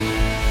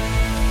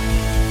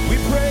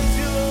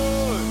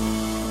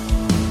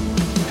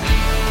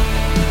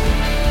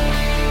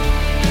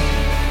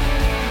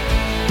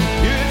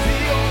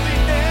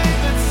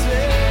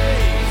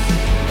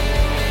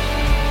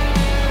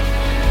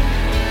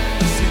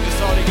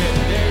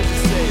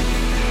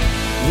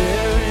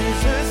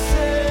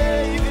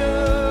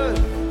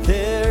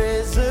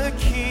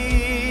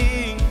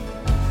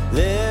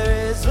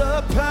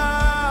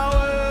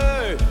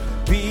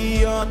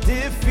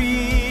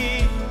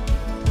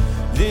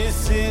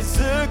This is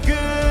the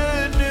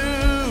good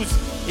news.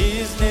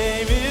 His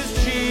name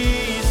is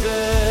Jesus.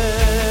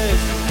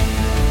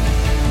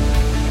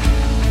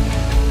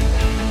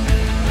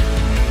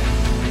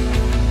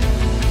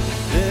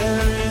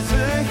 There is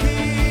a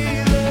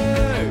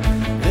healer.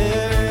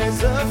 There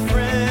is a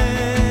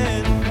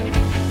friend.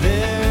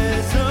 There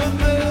is a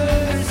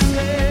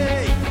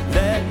mercy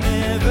that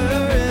never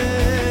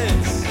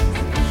ends.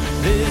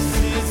 This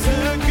is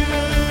the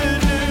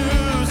good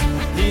news.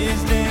 His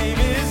name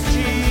is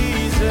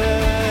Jesus.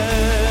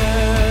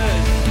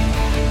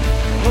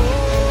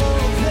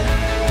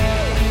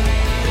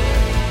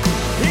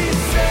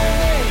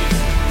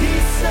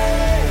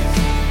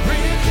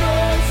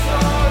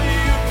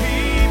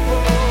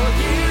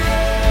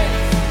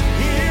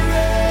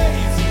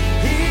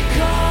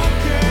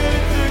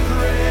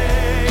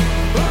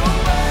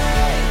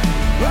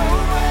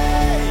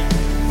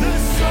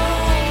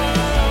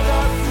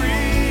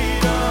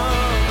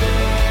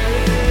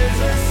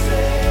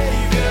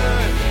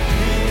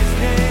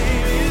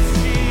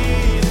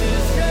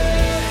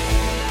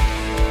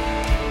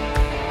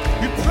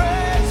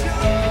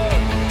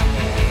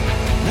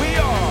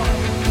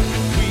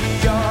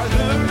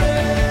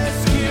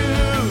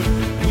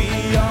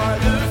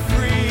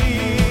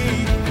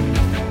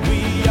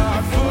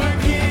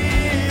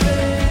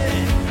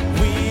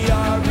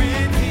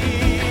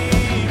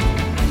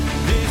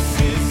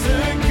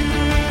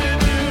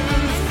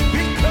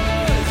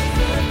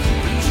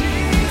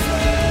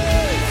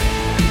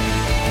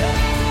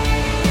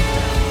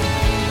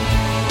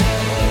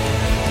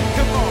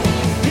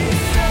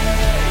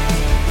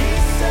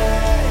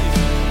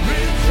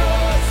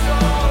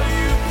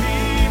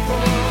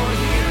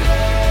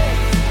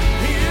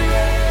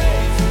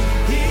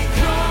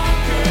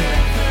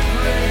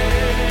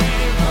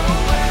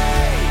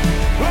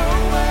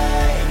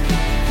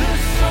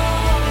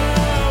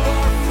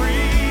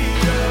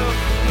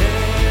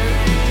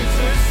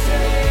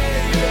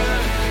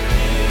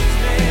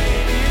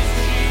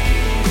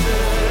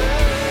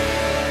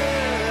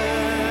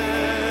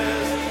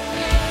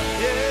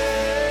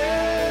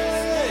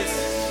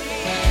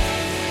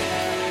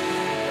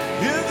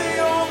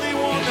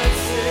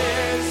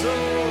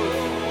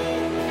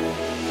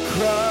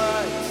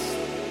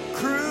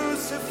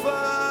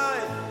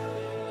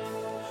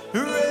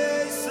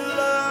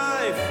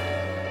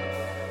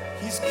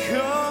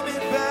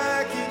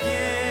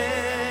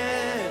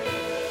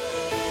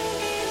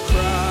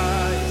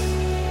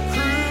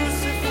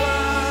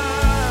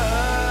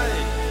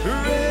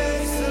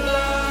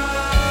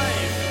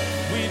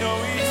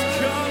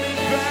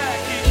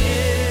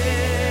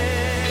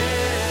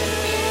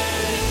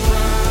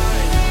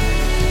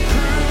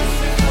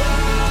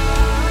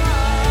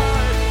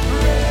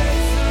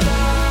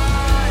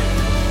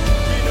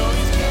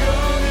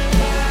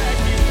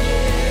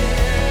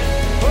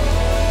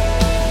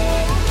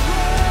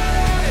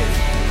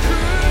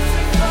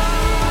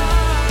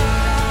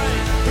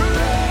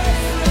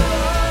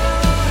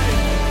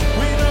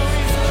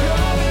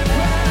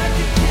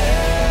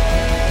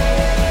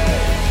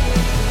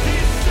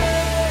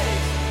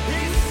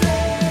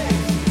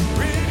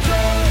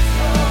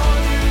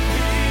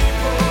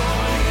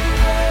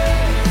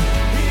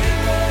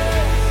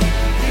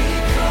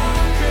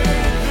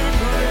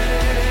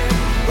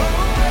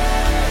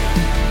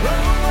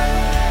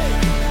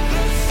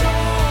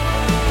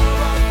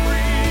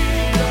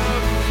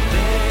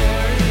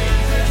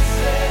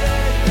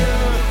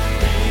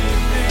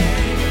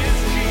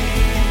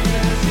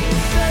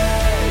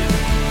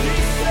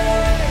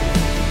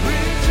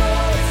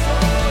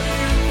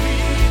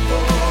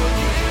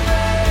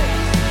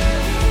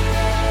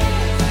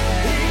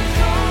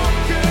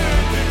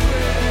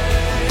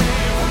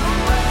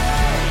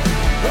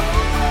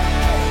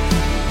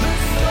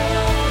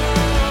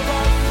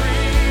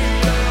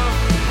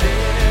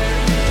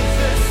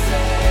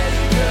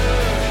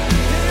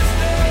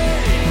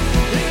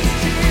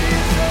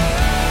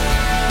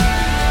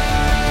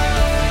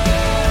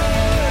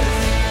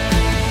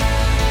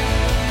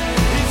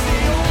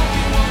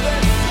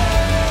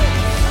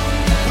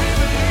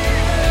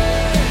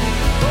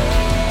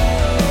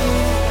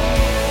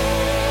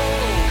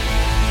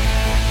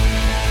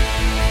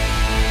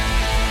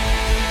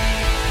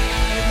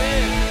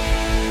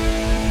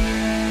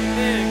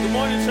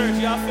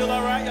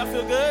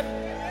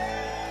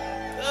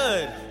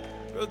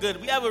 Good.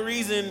 We have a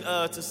reason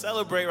to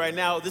celebrate right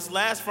now. This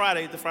last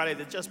Friday, the Friday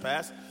that just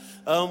passed,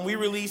 we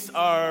released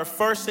our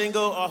first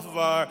single off of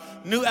our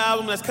new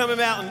album that's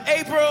coming out in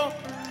April.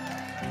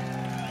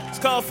 It's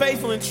called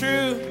Faithful and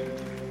True.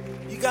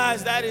 You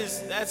guys,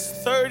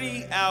 that's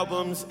 30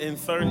 albums in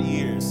 30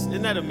 years.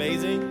 Isn't that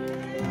amazing?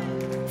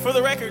 For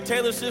the record,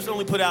 Taylor Swift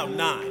only put out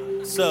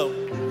 9. So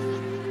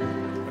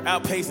we're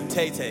outpacing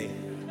Tay-Tay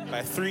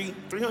by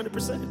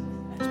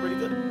 300%. It's pretty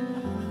good.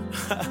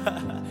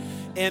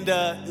 And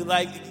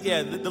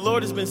the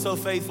Lord has been so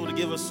faithful to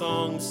give us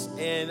songs.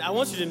 And I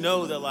want you to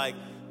know that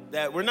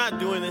that we're not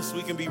doing this so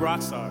we can be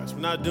rock stars.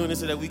 We're not doing this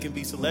so that we can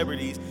be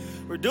celebrities.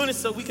 We're doing this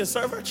so we can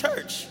serve our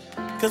church.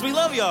 Because we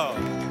love y'all.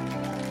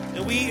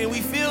 And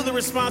we feel the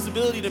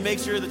responsibility to make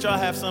sure that y'all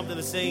have something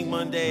to sing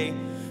Monday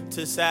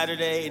to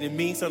Saturday, and it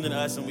means something to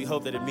us, and we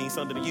hope that it means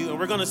something to you. And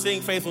we're gonna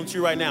sing Faithful and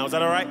True right now. Is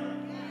that all right?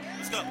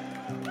 Let's go.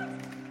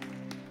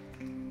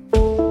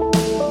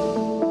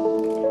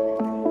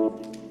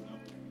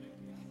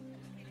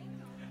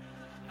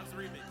 That was a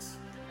remix.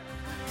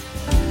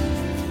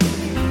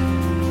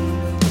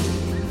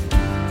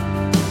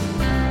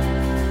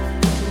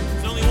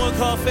 There's only one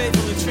called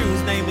Faithful and True.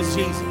 His name is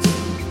Jesus.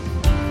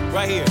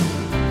 Right here.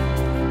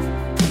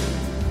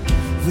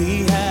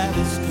 We have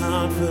this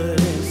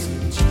confidence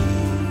in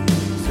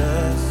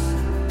Jesus.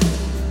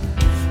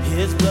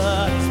 His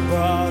blood has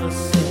brought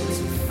us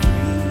into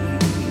freedom.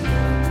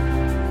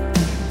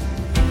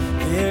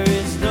 There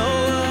is no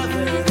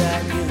other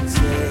that can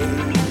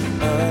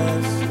save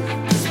us.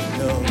 Yes, we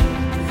know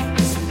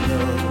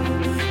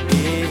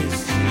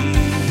it's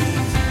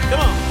Jesus.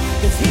 Come on.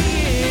 'Cause he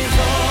is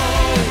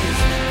always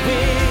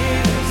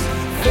with us,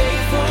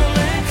 faithful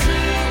and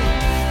true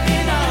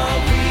in our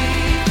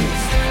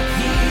weakness.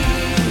 He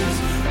is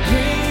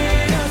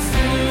bringing us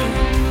through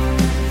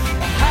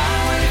a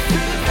highway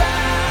through the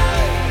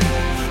valley,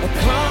 a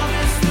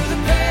promise through the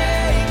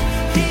pain.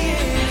 He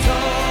is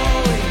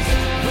always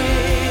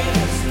with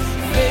us,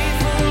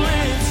 faithful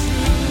and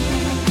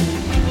true.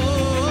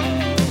 Oh,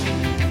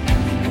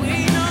 we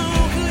know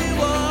who you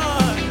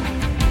are,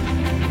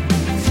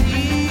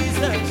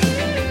 Jesus.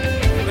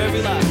 For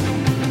every lie,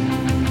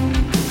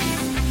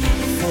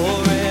 for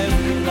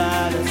every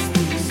lie that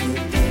speaks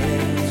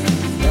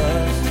against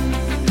us,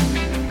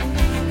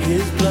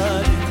 His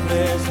blood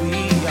declares we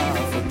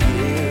are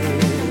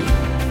forgiven.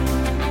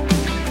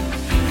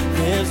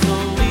 There's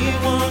only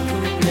one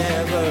who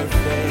never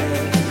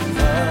fails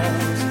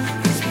us.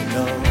 Yes, we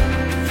know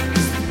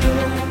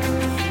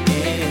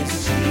it's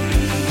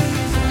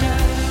Jesus.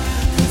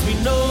 'Cause we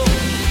know,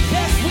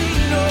 yes, we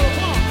know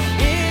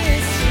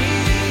it's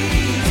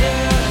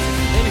Jesus.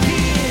 And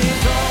He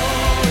is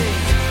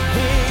always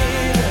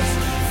with us,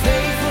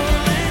 faithful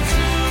and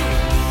true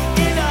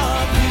in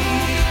our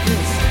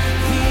weakness.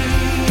 He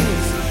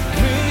is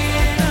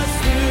bringing us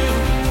through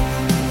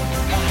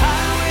a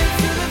highway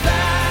through the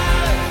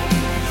valley,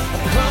 a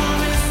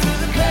promise through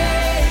the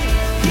pain.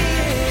 He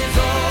is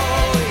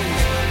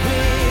always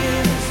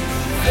with us,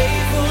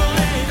 faithful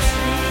and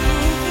true.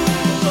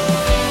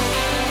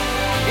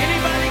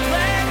 Anybody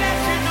glad that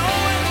you know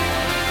it?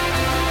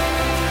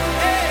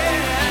 Yeah.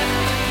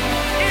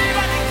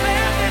 Anybody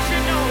glad that you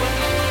know it?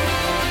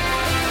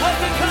 What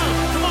could come?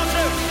 Come on,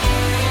 church.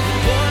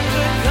 What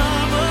could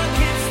come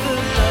against the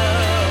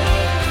love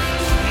of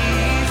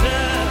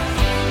Jesus?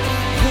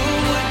 Who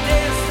would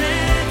dare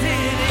stand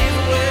in His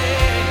way?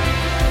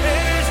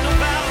 There is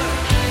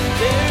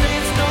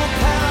no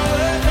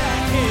power that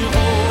can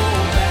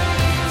hold back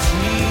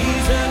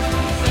Jesus.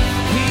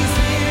 He's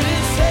here to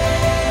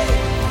save.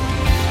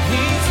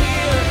 He's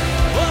here.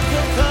 What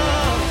could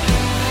come?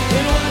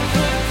 And what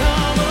could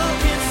come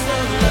against the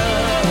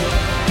love of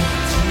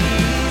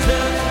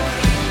Jesus?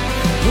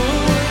 Who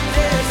would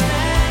dare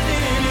stand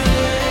in His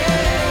way?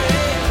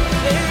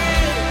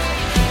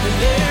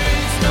 There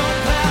is no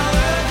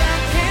power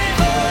that can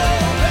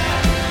hold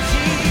back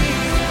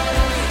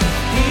Jesus.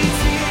 He's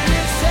here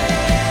to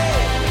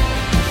save.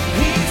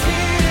 He's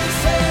here to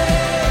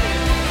save.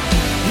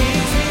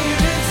 He's here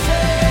to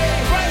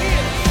save. Right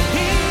here.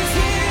 He's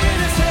here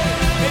to save.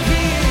 And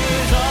He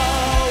is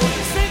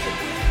always singing.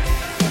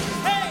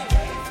 Hey.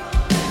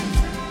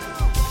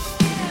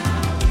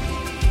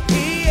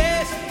 He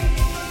is.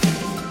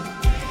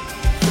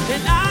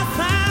 And I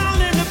found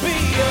Him to be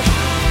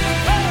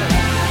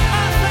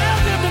I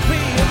found Him to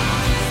be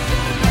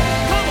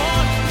come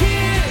on, He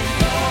is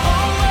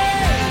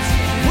always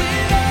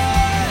with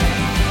us.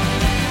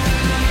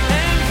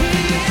 And He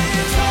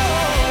is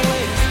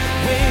always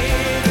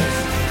with us,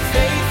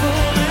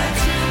 faithful and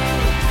true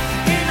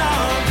in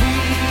our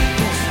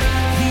weakness.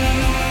 He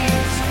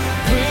is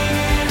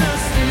bringing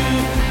us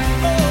through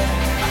a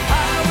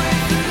highway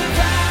through the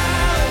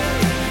valley,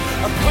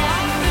 a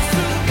promise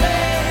through the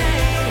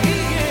pain. He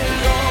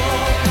is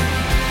always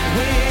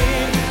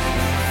with us,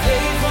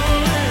 faithful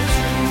and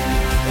true.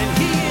 And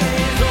He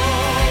is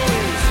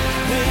always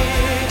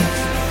with us,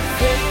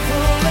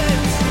 faithful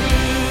and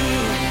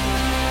true.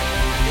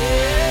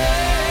 Yeah,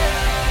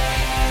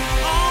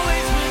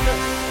 always with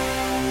us.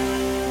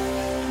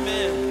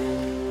 Amen.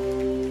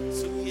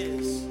 So He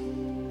is.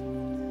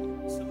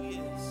 So He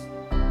is.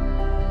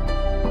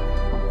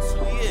 So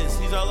He is.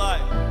 He's our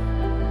life.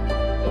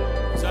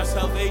 He's our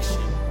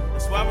salvation.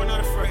 That's why we're not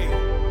afraid.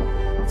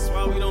 That's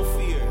why we don't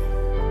fear.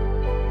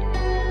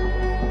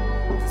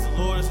 Because the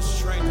Lord is the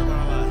strength of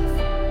our life.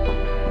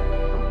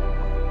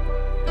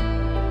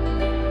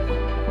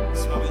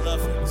 That's why we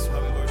love Him. That's why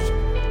we worship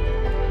Him.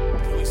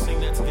 Can we sing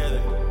that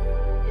together?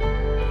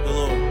 The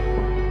Lord.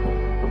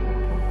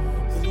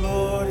 The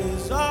Lord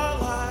is our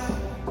light.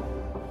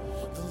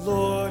 The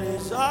Lord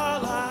is our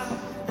light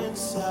and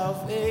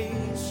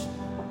salvation.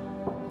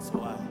 So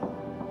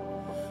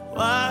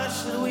why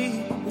should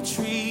we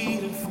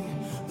retreat in fear?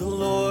 The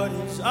Lord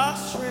is our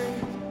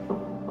strength.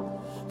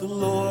 The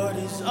Lord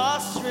is is our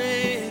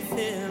strength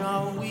in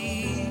our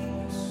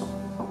weakness.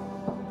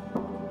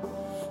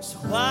 So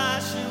why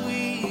should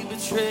we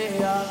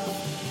betray our?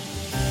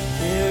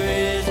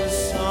 There is a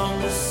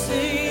song to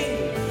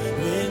sing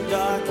when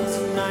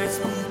darkest nights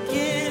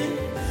begin,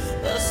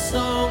 a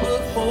song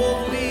of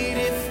holy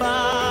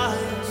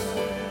defiance.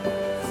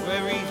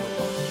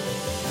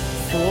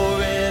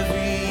 For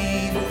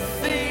every evil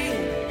thing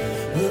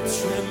will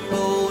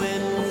tremble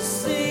when we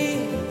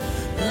sing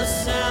the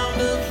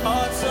sound of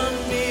hearts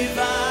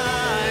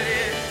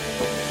undivided.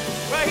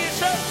 Right here,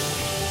 church.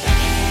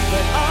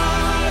 But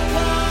our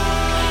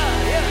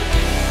God, yeah,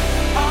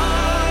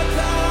 our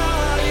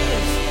God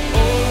is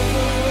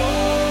over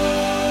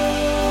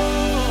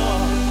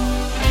all.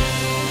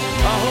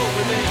 Our hope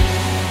remains.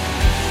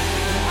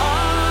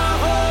 Our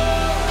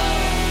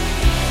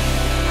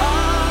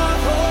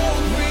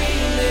hope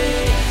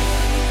remains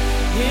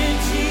in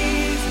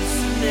Jesus'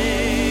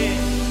 name.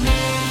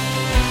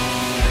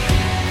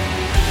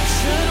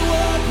 Should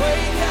war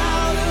break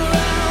out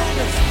around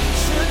us,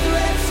 should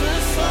threats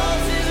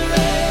assault his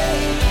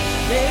reign,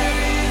 there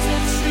is a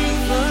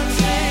truth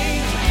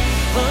unchanged,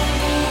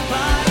 unmoved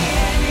by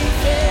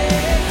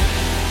anything,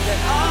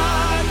 that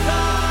our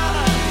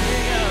God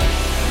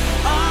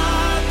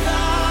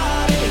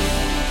is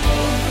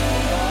over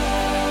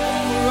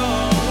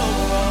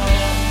all,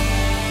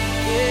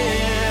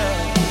 yeah.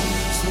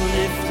 So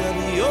lift up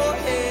your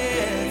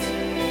heads,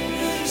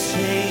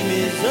 shame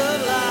is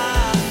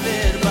alive,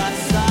 fed by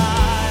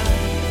silence.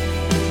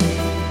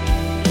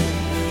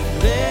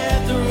 Let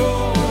the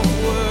roar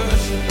of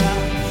worship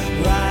out,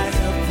 rise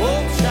up,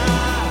 oh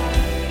child.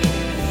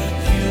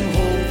 You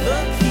hold the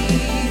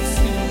keys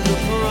to the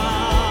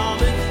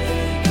promise,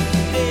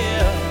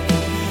 yeah.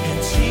 And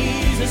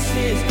Jesus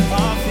is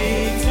our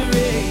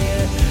victory,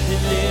 yeah.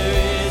 And there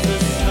is a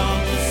song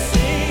to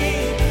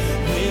sing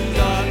when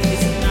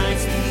darkest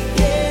nights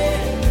begin,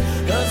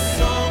 a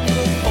song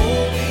of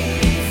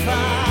holy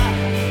fire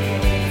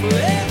for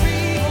every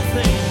evil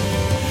thing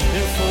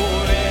and for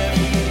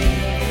every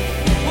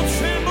will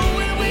tremble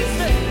when we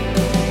sing.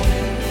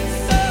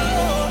 Oh,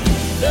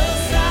 the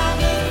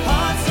sound of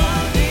hearts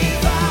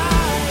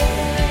undivided.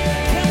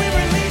 Can we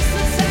release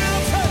the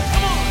sound, church?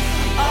 Come on.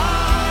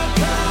 Our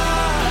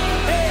God,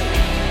 hey,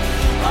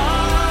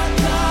 our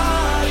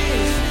God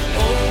is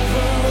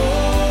over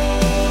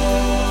all.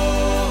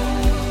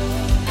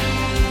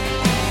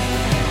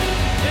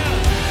 Yeah.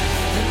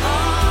 And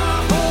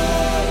our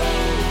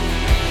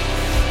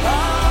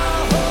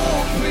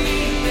hope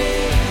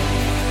remains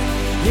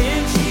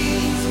in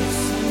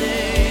Jesus'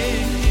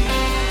 name.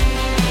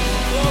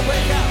 War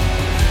break out.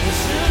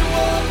 Should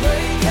war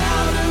break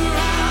out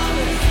around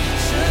us,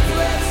 should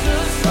threats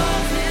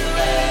assault his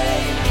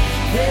reign,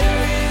 there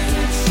is a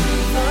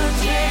truth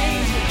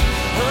unchanging,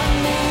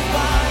 unmoved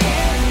by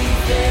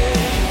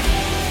anything.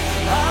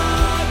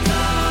 Our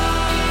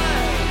God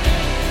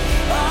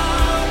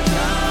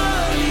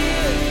is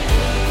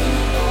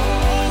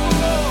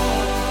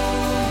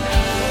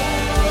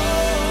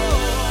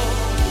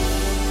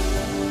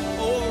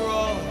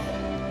overall.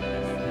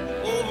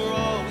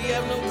 Overall, we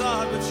have no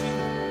God but you.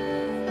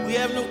 We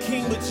have no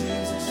king but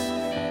Jesus.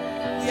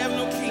 We have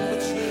no king but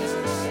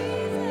Jesus.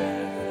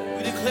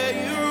 We declare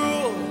you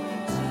rule.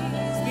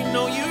 We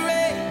know you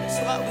reign. That's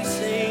why we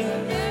sing.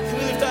 Can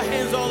we lift our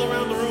hands all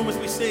around the room as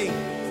we sing?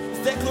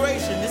 It's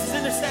declaration. This is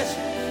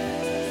intercession.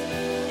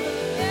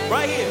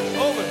 Right here,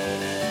 over.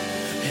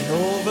 And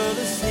over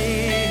the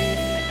city,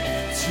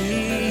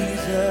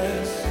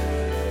 Jesus.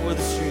 Over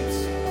the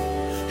streets.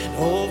 And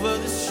over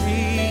the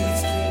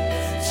streets,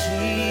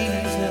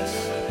 Jesus.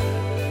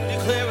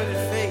 Declare it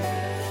in faith.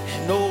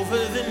 And over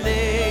the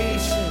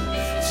nation,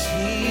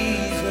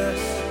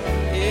 Jesus.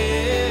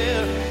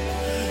 Yeah.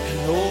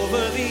 And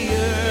over the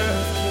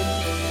earth,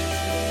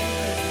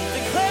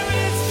 declare it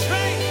in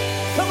strength.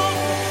 Come on.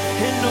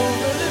 And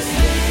over the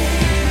city,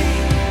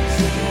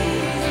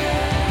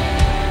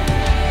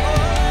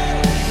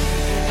 oh,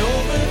 and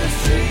over the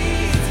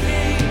streets,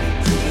 King.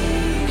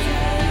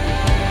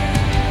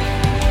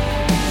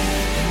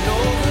 And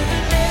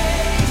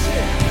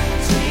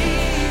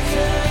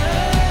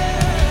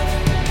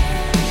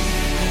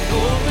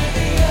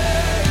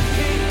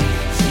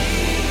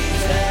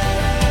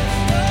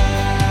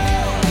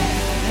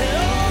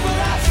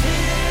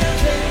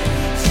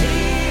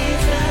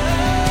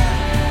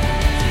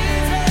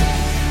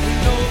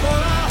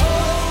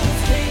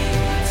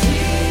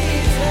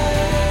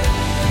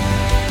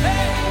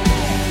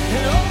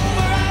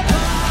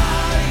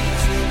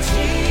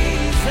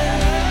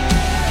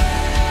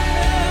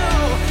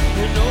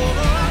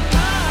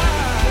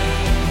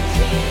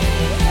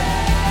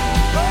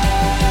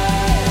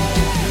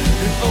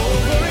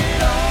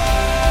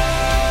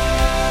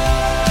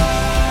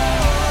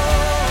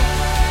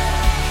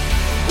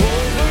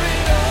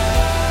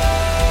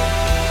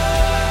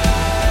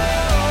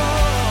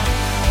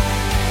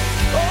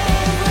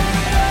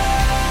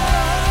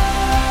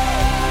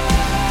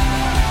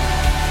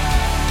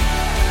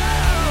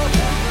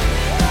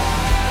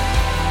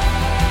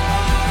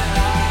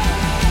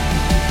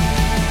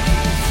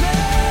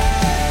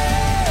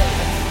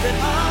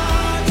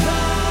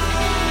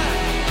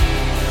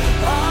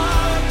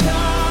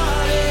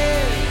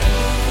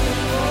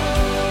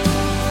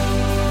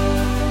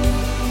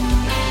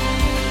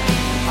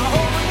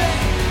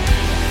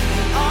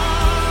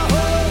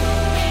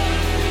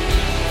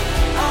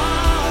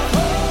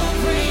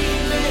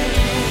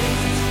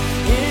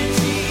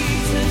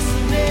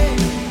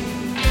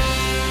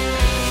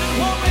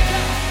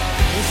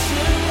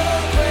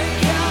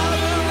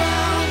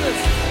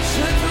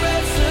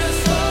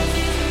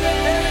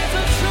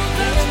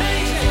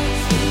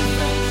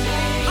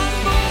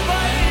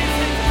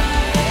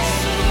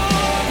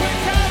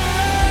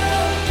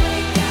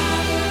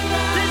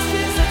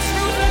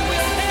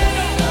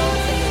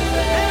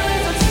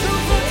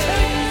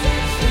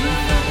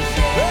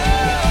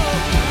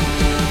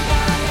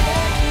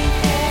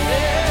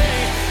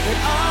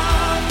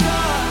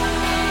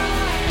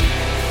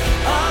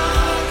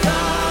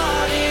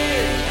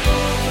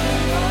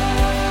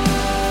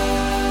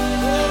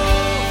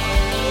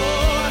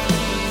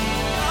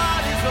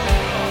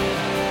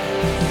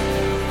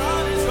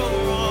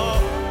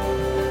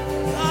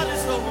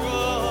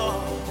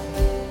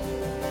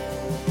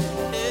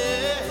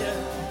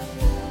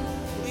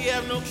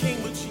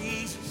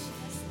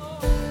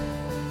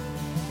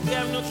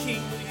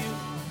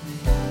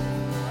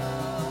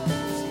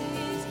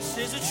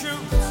is the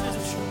truth. This is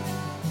the truth.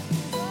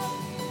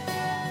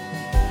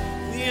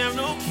 We have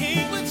no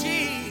king but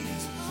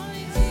Jesus.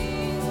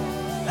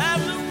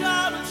 Have no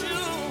God but you.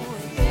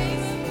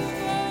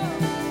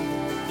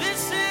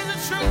 This is the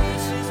truth.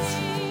 This is the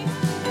truth.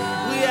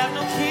 We have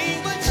no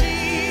king but Jesus.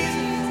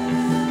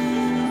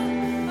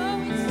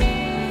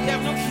 We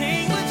have no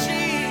king but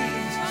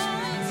Jesus.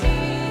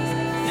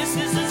 This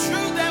is the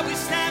truth that we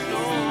stand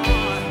on.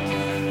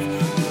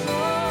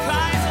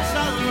 Christ is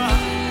our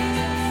rock.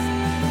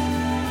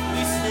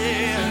 We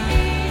stand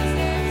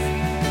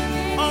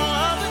all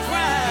of the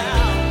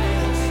ground.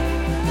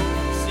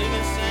 Sing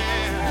and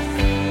stand.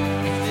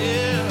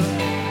 Yeah.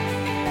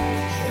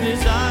 And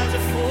his eyes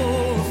are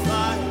full of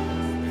fire.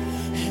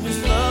 And his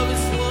love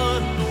is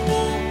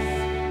wonderful.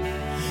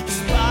 His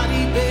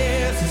body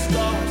bears the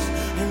scars.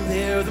 And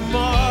they're the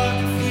mark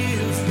of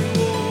his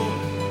reward.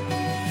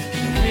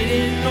 And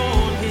written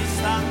on his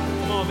thigh,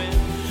 come on, man.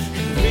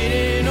 And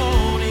written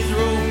on his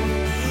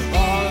robe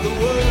are the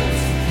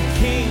words,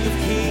 King of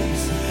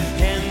Kings,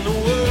 and the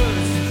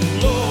words,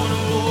 Lord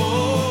of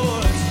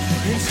Lords.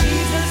 And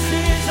Jesus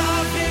is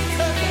our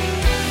victory.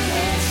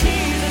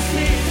 Jesus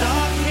is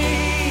our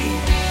King.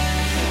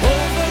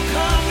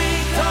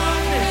 Overcoming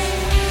darkness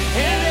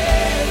and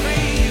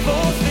every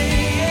evil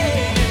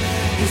thing.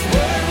 His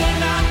word will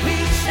not be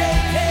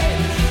shaken,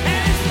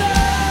 and his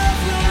love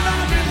will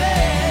not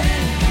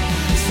relent.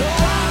 So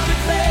I'll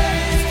declare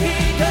his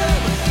kingdom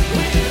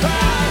with a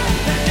cry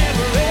that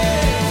never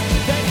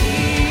ends. That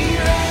he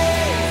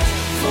reigns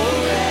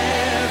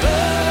forever,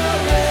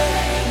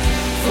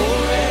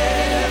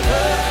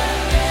 forever,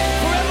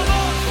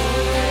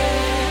 forevermore.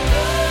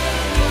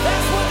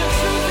 That's what the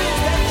truth is,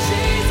 that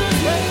Jesus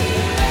reigns.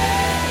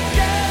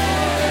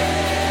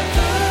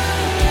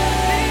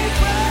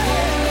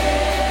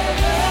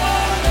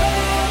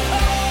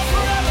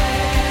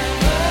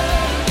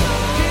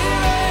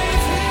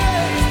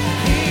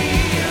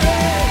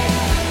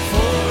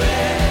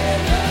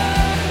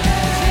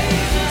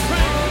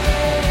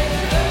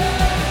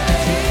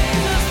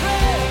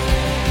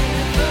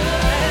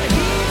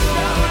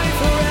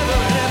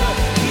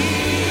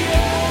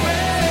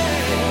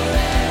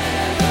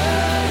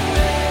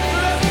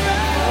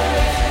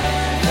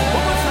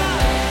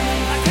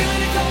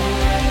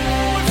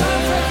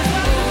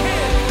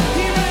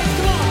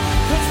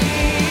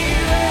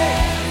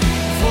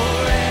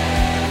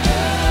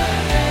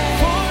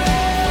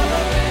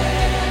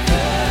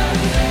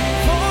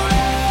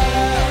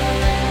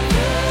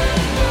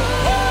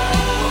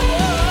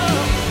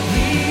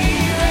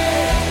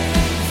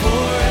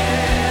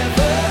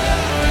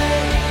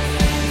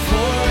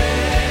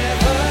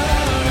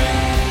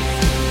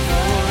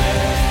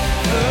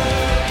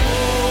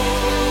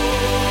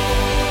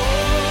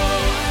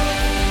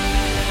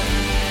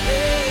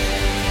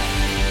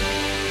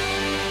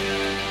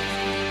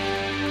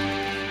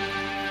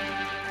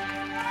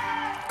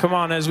 Come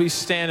on, as we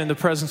stand in the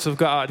presence of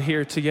God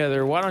here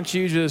together, why don't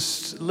you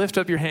just lift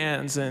up your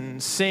hands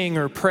and sing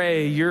or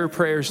pray your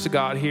prayers to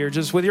God here,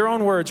 just with your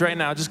own words right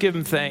now. Just give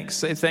him thanks.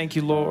 Say, thank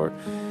you, Lord.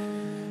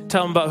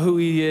 Tell him about who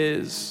he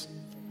is.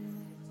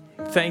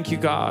 Thank you,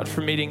 God,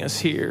 for meeting us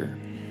here.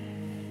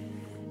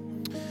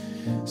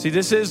 See,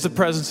 this is the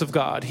presence of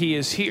God. He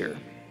is here.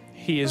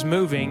 He is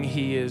moving.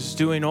 He is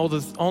doing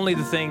only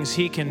the things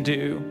he can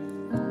do.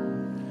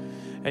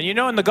 And you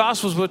know, in the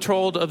Gospels, we're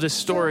told of this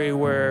story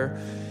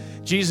where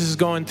Jesus is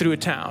going through a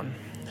town,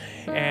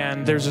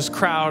 and there's this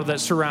crowd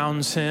that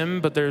surrounds him,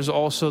 but there's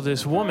also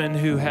this woman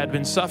who had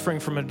been suffering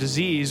from a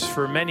disease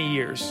for many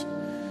years,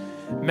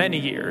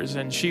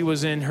 and she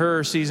was in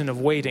her season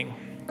of waiting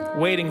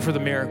for the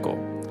miracle.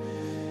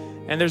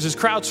 And there's this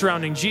crowd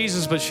surrounding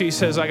Jesus, but she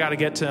says, I got to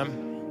get to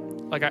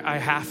him. Like, I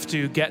have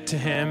to get to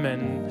him.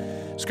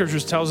 And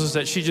scriptures tells us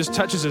that she just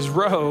touches his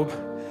robe.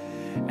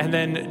 And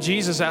then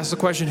Jesus asks the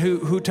question,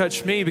 who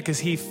touched me? Because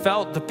he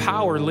felt the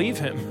power leave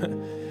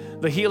him.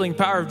 The healing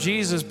power of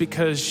Jesus,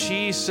 because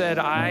she said,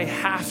 I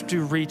have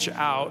to reach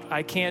out.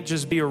 I can't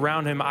just be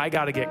around him. I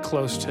got to get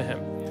close to him.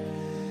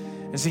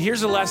 And see,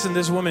 here's a lesson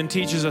this woman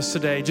teaches us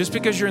today. Just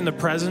because you're in the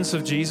presence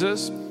of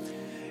Jesus,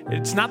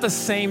 it's not the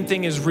same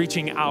thing as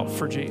reaching out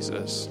for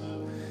Jesus.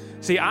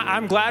 See,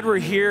 I'm glad we're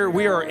here.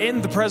 We are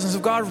in the presence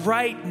of God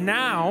right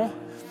now.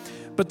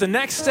 But the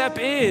next step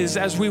is,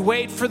 as we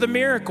wait for the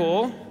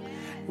miracle,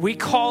 we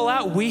call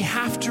out. We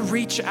have to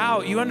reach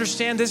out. You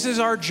understand, this is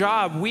our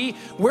job.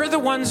 We're the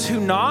ones who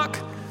knock.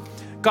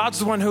 God's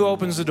the one who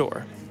opens the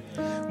door.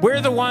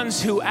 We're the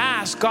ones who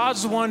ask.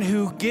 God's the one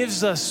who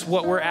gives us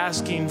what we're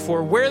asking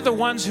for. We're the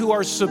ones who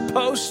are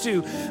supposed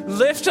to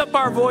lift up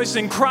our voice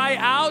and cry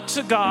out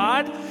to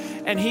God,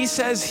 and he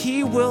says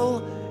he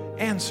will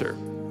answer.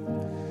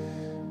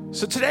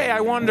 So today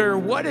I wonder,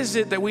 what is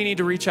it that we need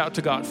to reach out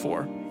to God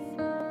for?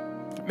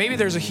 Maybe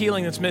there's a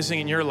healing that's missing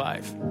in your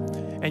life,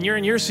 and you're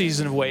in your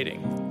season of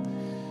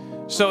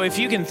waiting. So if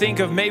you can think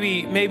of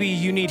maybe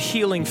you need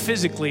healing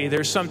physically,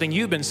 there's something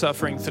you've been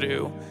suffering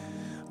through,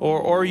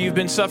 or you've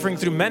been suffering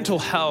through mental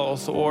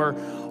health, or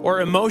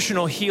or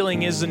emotional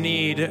healing is the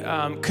need,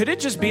 could it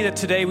just be that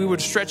today we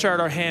would stretch out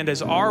our hand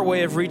as our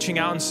way of reaching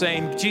out and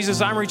saying,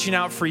 Jesus, I'm reaching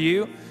out for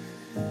you.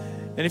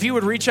 And if you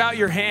would reach out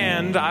your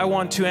hand, I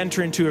want to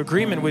enter into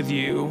agreement with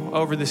you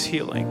over this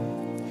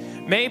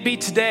healing. Maybe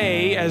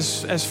today,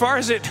 as far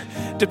as it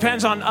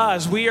depends on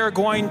us, we are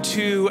going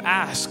to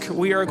ask,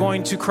 we are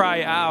going to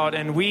cry out,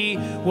 and we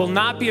will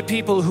not be a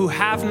people who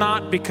have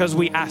not because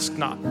we ask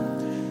not.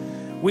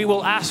 We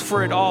will ask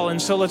for it all.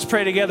 And so let's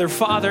pray together.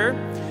 Father,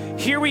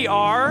 here we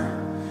are,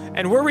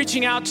 and we're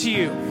reaching out to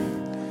you.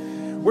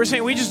 We're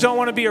saying we just don't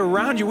want to be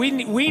around you. We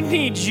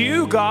need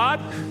you,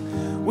 God.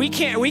 We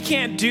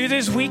can't do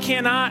this. We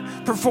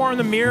cannot perform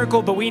the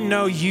miracle, but we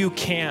know you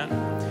can.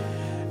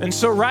 And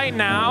so right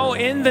now,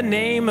 in the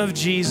name of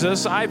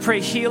Jesus, I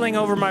pray healing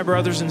over my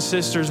brothers and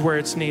sisters where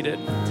it's needed.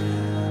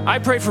 I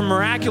pray for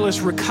miraculous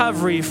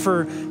recovery,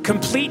 for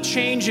complete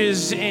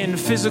changes in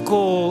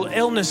physical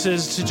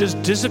illnesses to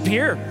just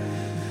disappear.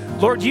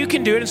 Lord, you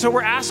can do it, and so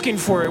we're asking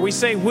for it. We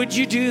say, would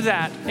you do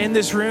that in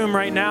this room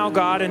right now,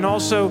 God? And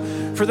also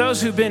for those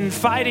who've been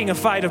fighting a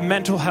fight of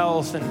mental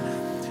health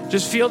and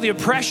just feel the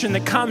oppression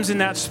that comes in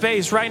that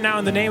space. Right now,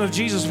 in the name of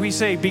Jesus, we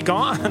say, be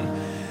gone.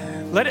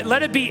 Let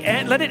it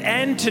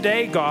end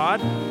today,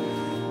 God.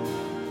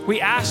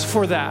 We ask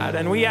for that.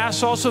 And we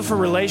ask also for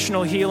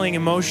relational healing,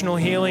 emotional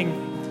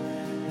healing.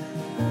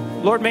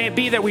 Lord, may it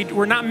be that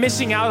we're not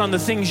missing out on the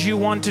things you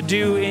want to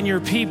do in your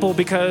people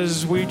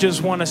because we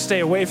just want to stay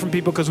away from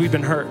people because we've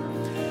been hurt.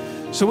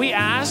 So we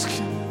ask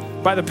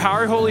by the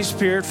power of the Holy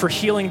Spirit for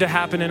healing to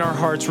happen in our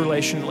hearts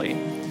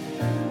relationally.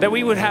 That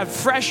we would have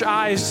fresh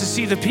eyes to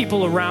see the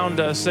people around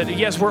us. That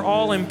yes, we're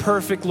all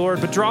imperfect, Lord,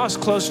 but draw us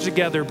closer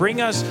together. Bring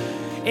us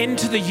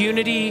into the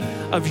unity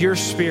of your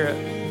Spirit.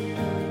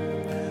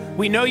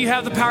 We know you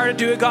have the power to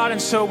do it, God,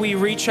 and so we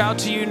reach out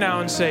to you now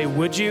and say,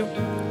 would you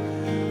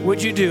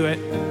do it?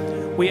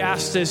 We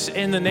ask this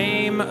in the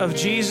name of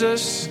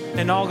Jesus,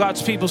 and all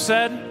God's people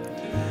said,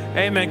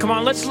 amen. Come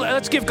on,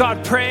 let's give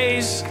God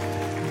praise.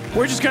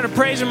 We're just going to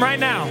praise him right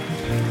now.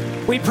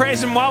 We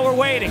praise him while we're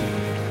waiting.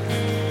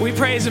 We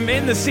praise him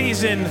in the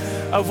season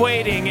of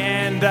waiting.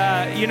 And,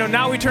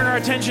 now we turn our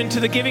attention to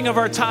the giving of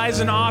our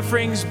tithes and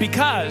offerings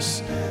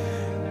because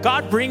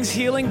God brings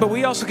healing, but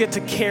we also get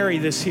to carry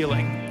this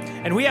healing.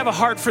 And we have a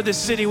heart for this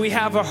city. We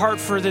have a heart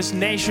for this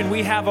nation.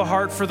 We have a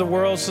heart for the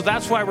world. So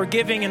that's why we're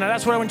giving, and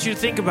that's what I want you to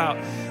think about.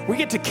 We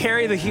get to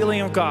carry the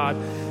healing of God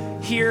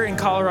here in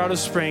Colorado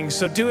Springs.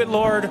 So do it,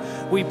 Lord.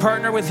 We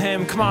partner with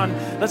him. Come on,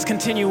 let's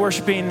continue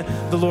worshiping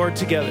the Lord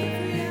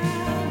together.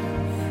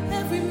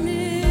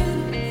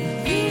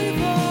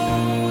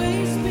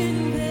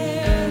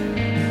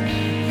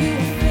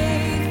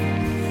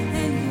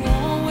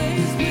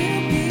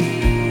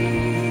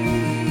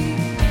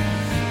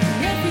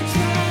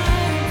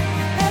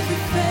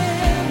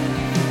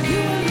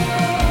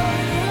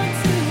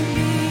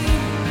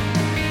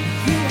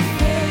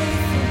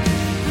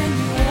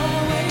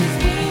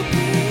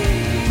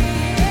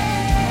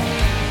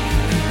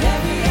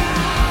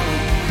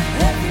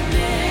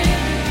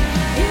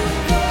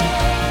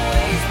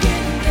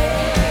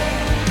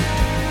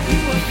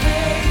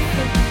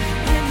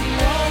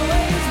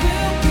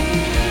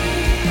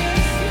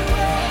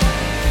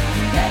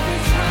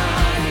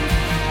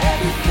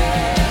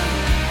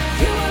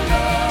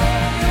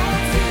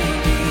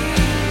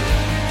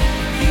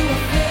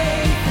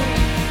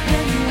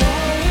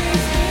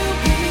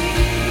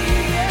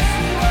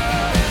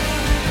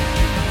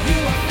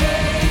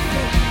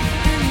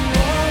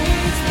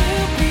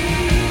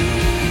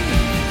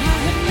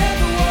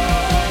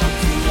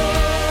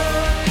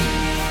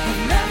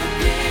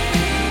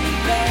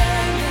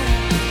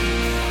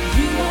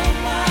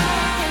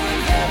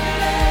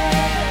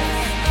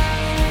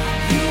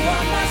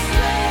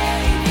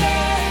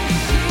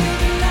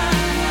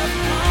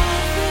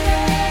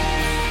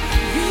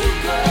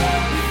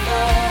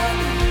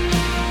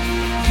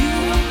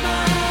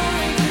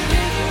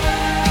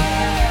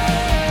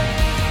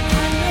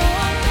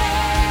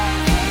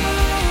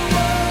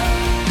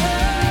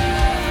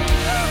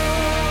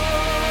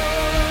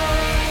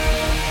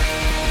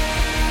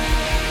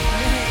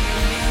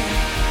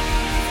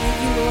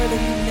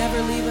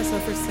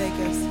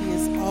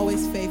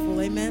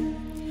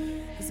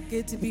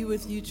 To be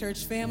with you,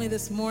 church family,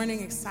 this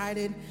morning.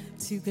 Excited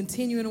to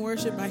continue in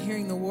worship by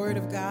hearing the word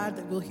of God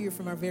that we'll hear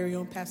from our very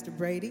own Pastor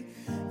Brady.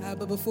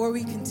 But before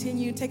we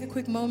continue, take a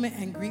quick moment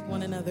and greet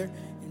one another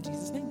in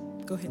Jesus'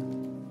 name. Go ahead.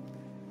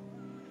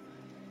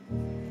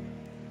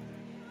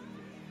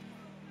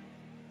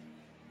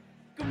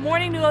 Good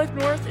morning, New Life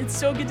North. It's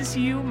so good to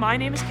see you. My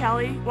name is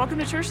Callie. Welcome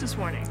to church this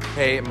morning.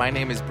 Hey, my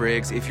name is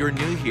Briggs. If you're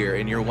new here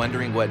and you're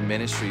wondering what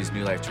ministries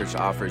New Life Church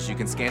offers, you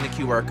can scan the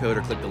QR code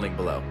or click the link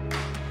below.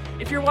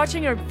 If you're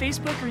watching on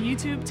Facebook or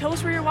YouTube, tell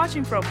us where you're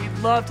watching from.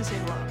 We'd love to say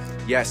hello.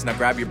 Yes, now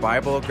grab your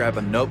Bible, grab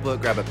a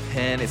notebook, grab a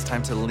pen. It's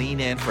time to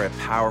lean in for a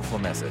powerful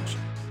message.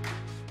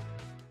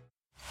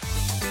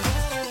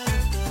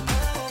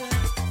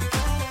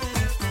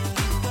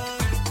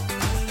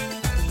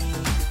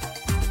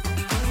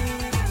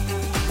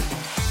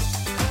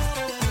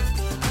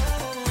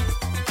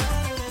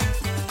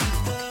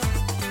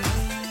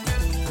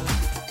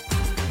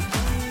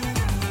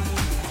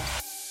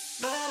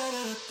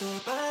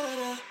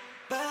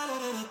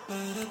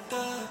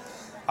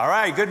 All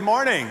right, good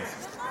morning.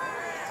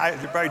 Hi,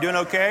 everybody doing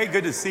okay?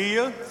 Good to see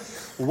you.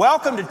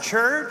 Welcome to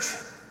church.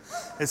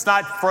 It's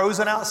not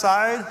frozen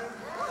outside.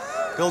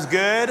 Feels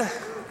good.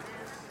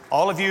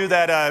 All of you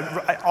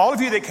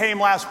that came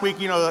last week,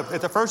 you know,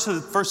 at the first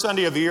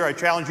Sunday of the year, I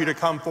challenge you to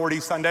come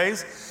 40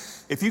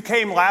 Sundays. If you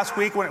came last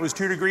week when it was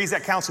 2 degrees,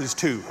 that counts as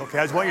 2, okay?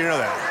 I just want you to know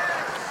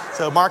that.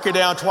 So mark it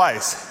down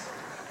twice.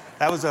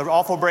 That was an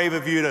awful brave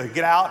of you to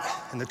get out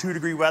in the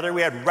 2-degree weather.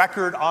 We had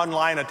record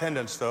online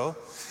attendance, though.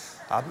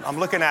 I'm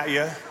looking at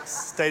you.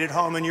 Stayed at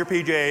home in your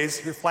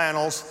PJs, your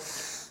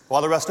flannels,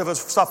 while the rest of us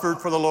suffered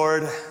for the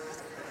Lord.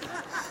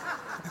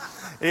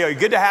 Anyway,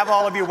 good to have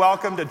all of you.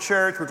 Welcome to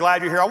church. We're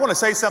glad you're here. I want to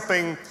say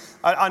something.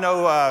 I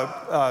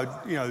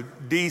know,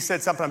 Dee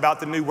said something about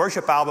the new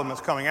worship album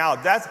that's coming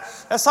out.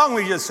 That song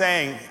we just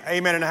sang,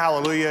 Amen and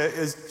Hallelujah,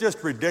 is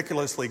just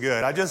ridiculously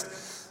good.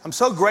 I'm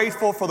so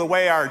grateful for the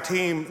way our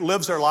team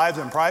lives their lives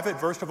in private,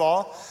 first of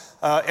all,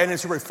 and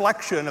it's a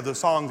reflection of the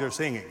songs they're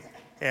singing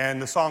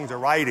and the songs they're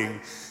writing.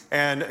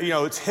 And, you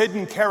know, it's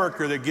hidden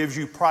character that gives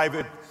you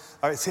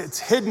it's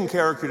hidden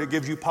character that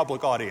gives you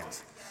public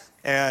audience.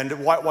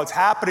 And what's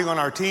happening on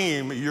our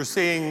team, you're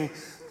seeing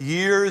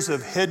years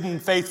of hidden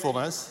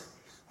faithfulness,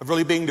 of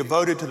really being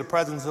devoted to the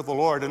presence of the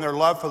Lord and their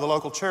love for the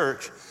local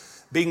church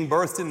being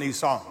birthed in these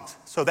songs.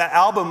 So that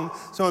album,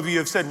 some of you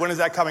have said, when is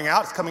that coming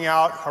out? It's coming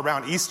out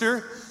around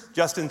Easter,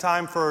 just in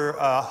time for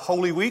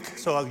Holy Week.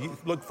 So I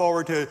look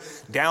forward to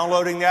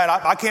downloading that.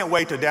 I can't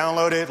wait to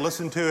download it,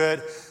 listen to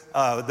it.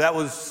 That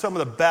was some of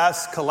the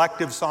best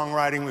collective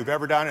songwriting we've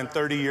ever done in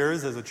 30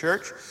 years as a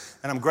church.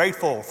 And I'm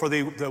grateful for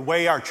the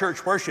way our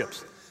church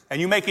worships. And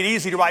you make it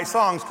easy to write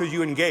songs because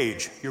you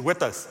engage. You're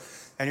with us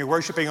and you're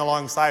worshiping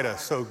alongside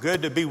us. So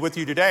good to be with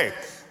you today.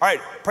 All right,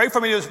 pray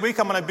for me this week.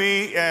 I'm going to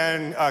be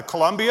in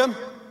Colombia,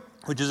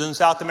 which is in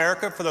South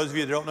America, for those of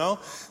you that don't know.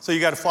 So you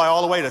got to fly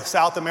all the way to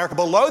South America,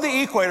 below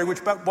the equator,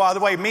 which, by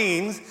the way,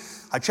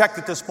 means, I checked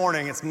it this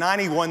morning, it's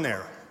 91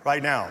 there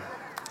right now.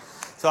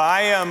 So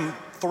I am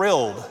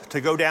thrilled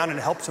to go down and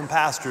help some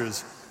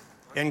pastors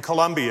in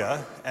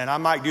Colombia, and I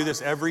might do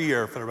this every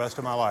year for the rest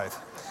of my life.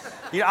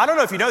 You know, I don't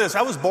know if you know this,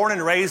 I was born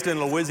and raised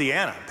in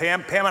Louisiana.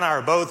 Pam and I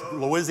are both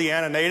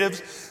Louisiana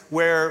natives,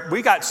 where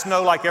we got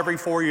snow like every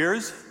 4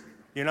 years,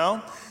 you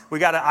know? We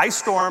got an ice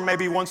storm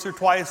maybe once or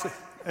twice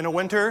in the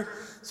winter.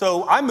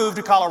 So I moved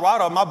to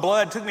Colorado.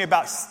 It took me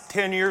about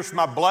 10 years for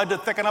my blood to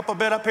thicken up a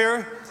bit up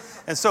here.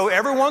 And so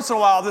every once in a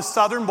while, this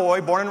southern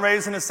boy, born and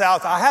raised in the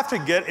South, I have to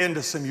get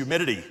into some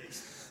humidity,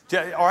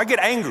 or I get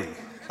angry.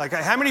 Like,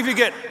 how many of you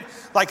get,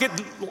 I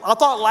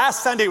thought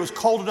last Sunday was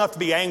cold enough to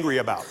be angry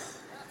about.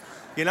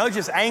 You know,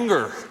 just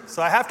anger.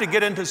 So I have to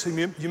get into some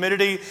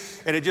humidity,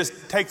 and it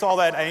just takes all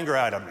that anger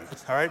out of me.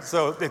 All right,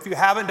 so if you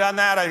haven't done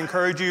that, I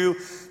encourage you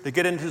to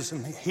get into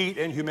some heat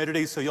and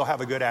humidity so you'll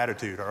have a good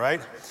attitude, all right?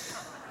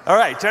 All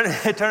right,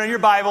 turn in your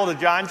Bible to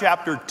John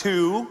chapter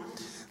 2.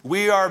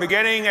 We are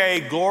beginning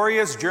a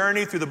glorious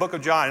journey through the book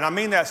of John, and I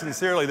mean that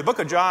sincerely. The book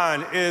of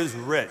John is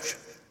rich.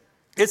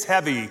 It's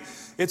heavy.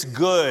 It's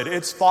good.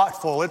 It's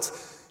thoughtful.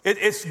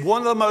 It's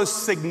one of the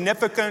most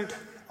significant.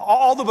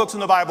 All the books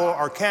in the Bible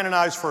are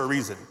canonized for a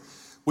reason.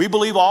 We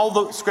believe all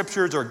the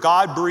scriptures are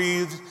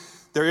God-breathed.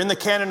 They're in the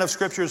canon of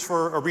scriptures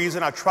for a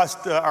reason. I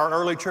trust our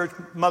early church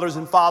mothers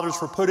and fathers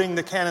for putting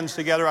the canons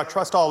together. I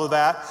trust all of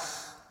that.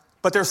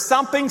 But there's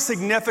something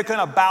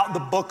significant about the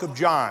book of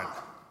John.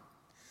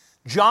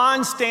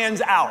 John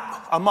stands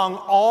out among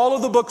all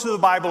of the books of the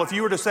Bible. If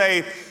you were to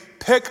say,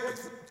 pick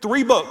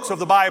 3 books of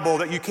the Bible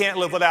that you can't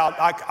live without,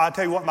 I'll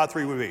tell you what my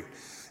 3 would be.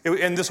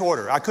 In this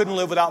order. I couldn't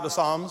live without the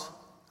Psalms.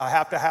 I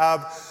have to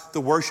have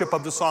the worship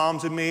of the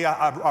Psalms in me.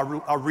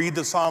 I read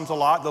the Psalms a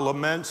lot, the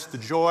laments, the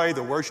joy,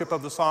 the worship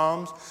of the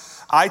Psalms.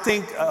 I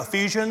think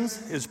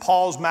Ephesians is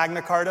Paul's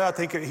Magna Carta. I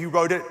think he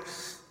wrote it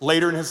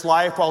later in his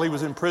life while he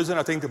was in prison.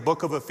 I think the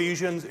book of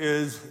Ephesians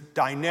is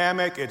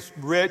dynamic, it's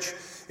rich,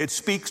 it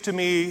speaks to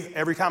me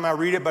every time I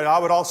read it, but I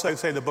would also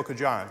say the book of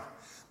John.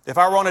 If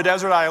I were on a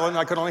desert island,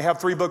 I could only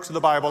have 3 books of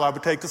the Bible. I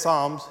would take the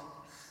Psalms,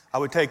 I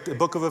would take the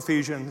book of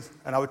Ephesians,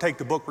 and I would take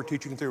the book we're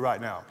teaching through right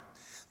now.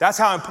 That's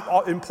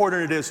how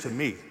important it is to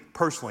me,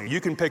 personally.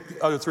 You can pick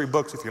the other 3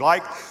 books if you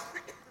like,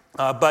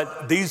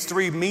 but these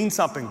 3 mean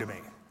something to me.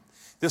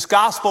 This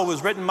gospel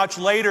was written much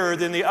later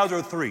than the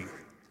other 3.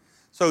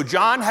 So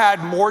John had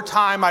more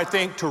time, I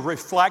think, to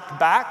reflect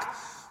back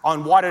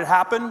on what had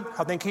happened.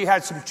 I think he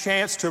had some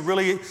chance to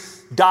really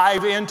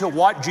dive into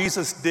what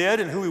Jesus did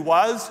and who he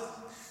was.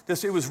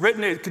 It was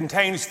written, it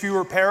contains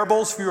fewer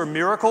parables, fewer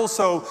miracles,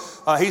 so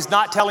he's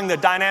not telling the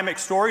dynamic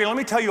story. And let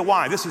me tell you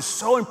why. This is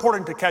so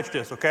important to catch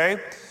this, okay?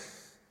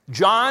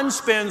 John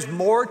spends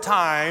more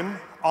time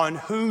on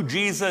who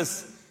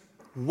Jesus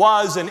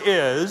was and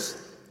is,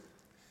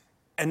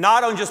 and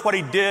not on just what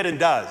he did and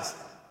does.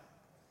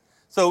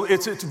 So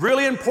it's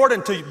really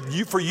important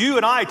for you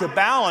and I to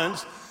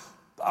balance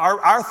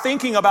our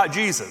thinking about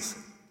Jesus.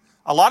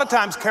 A lot of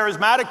times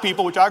charismatic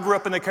people, which I grew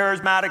up in the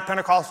charismatic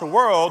Pentecostal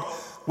world,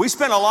 we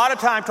spend a lot of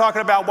time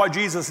talking about what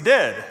Jesus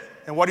did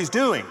and what he's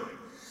doing.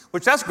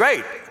 which that's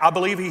great. I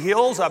believe he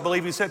heals. I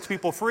believe he sets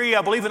people free.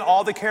 I believe in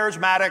all the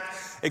charismatic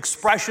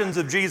expressions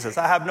of Jesus.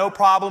 I have no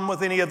problem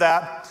with any of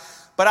that.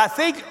 But I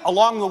think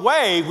along the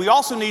way, we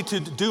also need to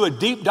do a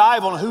deep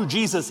dive on who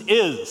Jesus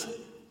is.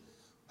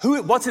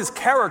 What's his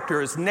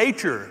character, his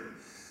nature,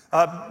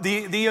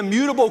 the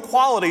immutable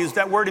qualities.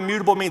 That word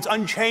immutable means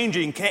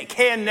unchanging,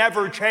 can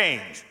never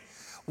change.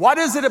 What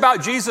is it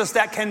about Jesus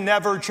that can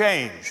never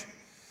change?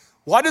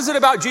 What is it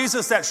about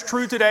Jesus that's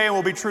true today and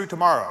will be true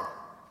tomorrow?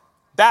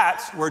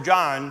 That's where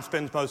John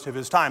spends most of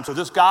his time. So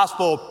this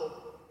gospel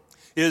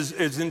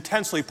is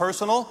intensely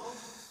personal.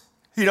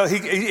 You know, he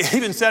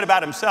even said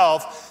about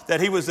himself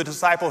that he was the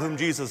disciple whom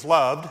Jesus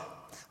loved.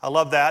 I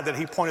love that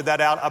he pointed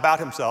that out about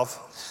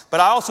himself.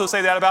 But I also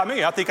say that about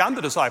me. I think I'm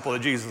the disciple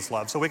that Jesus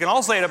loved. So we can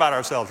all say it about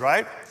ourselves,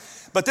 right?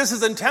 But this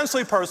is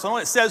intensely personal.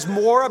 It says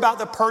more about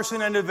the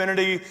person and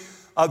divinity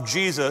of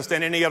Jesus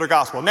than any other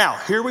gospel. Now,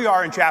 here we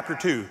are in chapter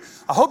 2.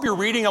 I hope you're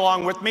reading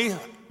along with me.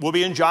 We'll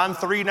be in John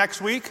 3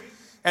 next week.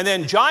 And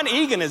then John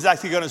Egan is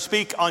actually going to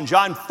speak on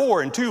John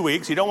 4 in 2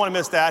 weeks. You don't want to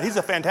miss that. He's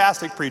a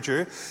fantastic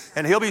preacher.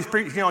 And he'll be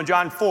preaching on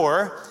John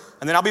 4.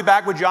 And then I'll be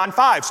back with John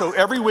 5. So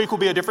every week will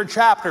be a different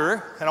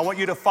chapter. And I want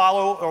you to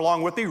follow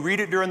along with me. Read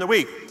it during the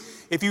week.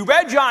 If you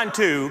read John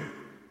 2,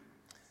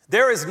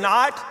 there is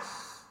not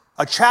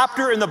a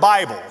chapter in the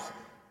Bible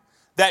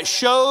that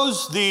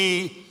shows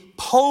the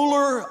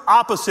polar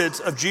opposites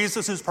of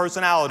Jesus'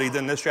 personality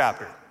than this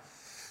chapter.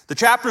 The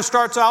chapter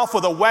starts off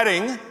with a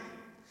wedding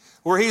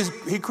where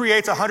he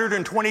creates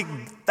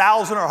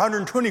 120,000 or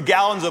 120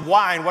 gallons of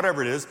wine,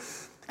 whatever it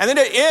is. And then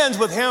it ends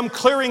with him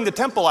clearing the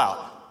temple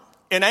out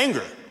in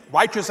anger,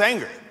 righteous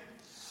anger.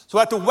 So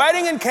at the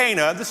wedding in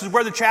Cana, this is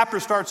where the chapter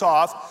starts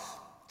off,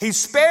 he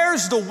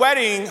spares the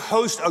wedding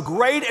host a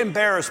great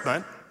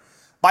embarrassment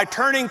by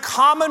turning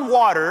common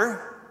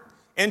water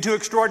into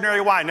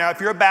extraordinary wine. Now, if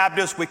you're a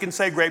Baptist, we can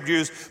say grape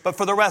juice, but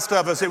for the rest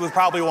of us, it was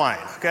probably wine,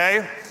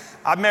 okay?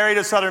 I married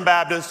a Southern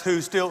Baptist who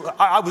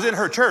I was in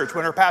her church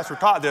when her pastor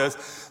taught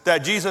this, that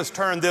Jesus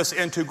turned this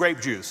into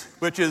grape juice,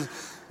 which is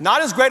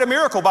not as great a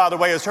miracle, by the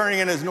way, as turning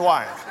it into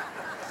wine.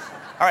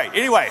 All right,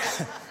 anyway.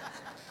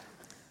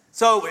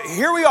 So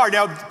here we are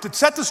now to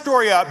set the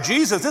story up.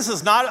 Jesus, this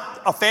is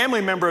not a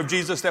family member of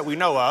Jesus that we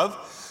know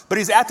of, but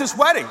he's at this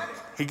wedding.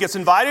 He gets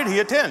invited, he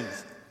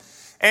attends.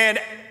 And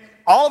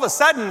all of a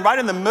sudden, right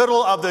in the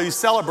middle of the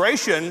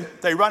celebration,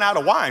 they run out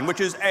of wine,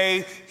 which is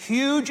a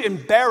huge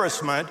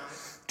embarrassment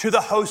to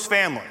the host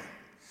family.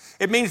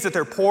 It means that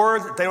they're poor,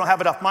 that they don't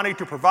have enough money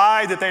to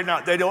provide, that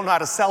they don't know how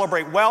to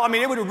celebrate well. I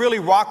mean, it would really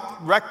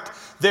wreck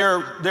their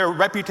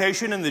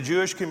reputation in the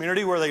Jewish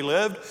community where they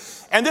lived.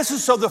 And this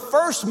is so the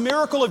first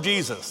miracle of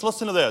Jesus.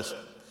 Listen to this.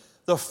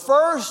 The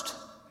first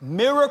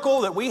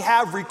miracle that we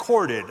have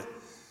recorded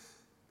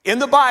in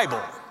the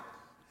Bible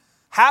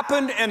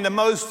happened in the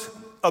most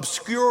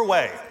obscure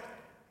way.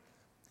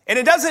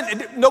 And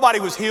nobody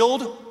was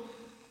healed.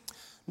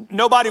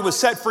 Nobody was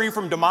set free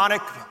from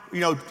demonic,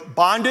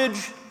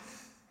 bondage.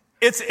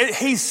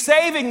 He's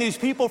saving these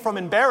people from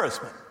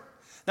embarrassment.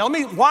 Now,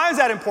 why is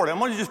that important? I'm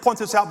going to just point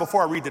this out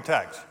before I read the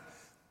text.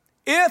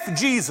 If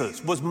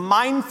Jesus was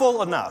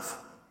mindful enough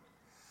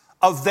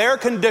of their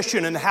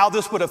condition and how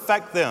this would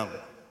affect them,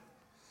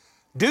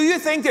 do you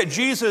think that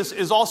Jesus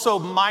is also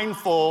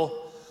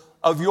mindful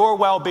of your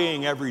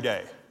well-being every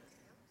day?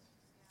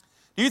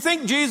 Do you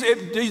think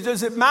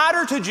does it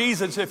matter to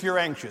Jesus if you're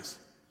anxious?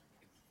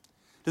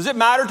 Does it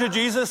matter to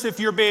Jesus if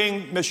you're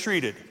being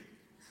mistreated?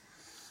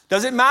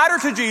 Does it matter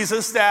to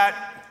Jesus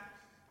that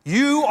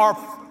you are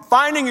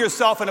finding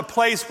yourself in a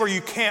place where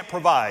you can't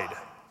provide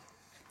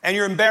and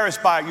you're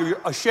embarrassed by it, you're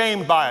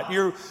ashamed by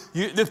it,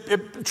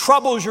 it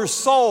troubles your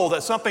soul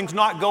that something's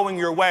not going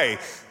your way,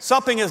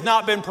 something has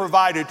not been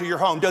provided to your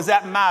home? Does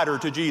that matter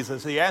to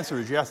Jesus? The answer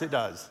is yes, it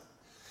does.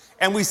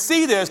 And we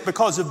see this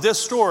because of this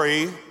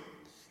story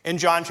in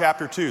John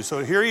chapter 2.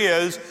 So here he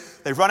is,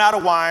 they've run out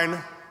of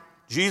wine,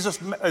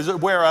 Jesus is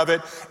aware of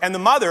it, and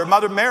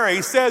Mother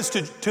Mary says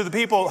to the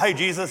people, hey,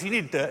 Jesus, you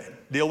need to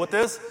deal with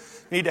this,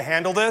 you need to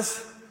handle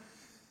this.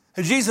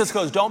 And Jesus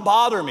goes, don't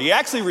bother me. He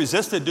actually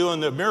resisted doing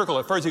the miracle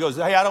at first. He goes,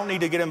 hey, I don't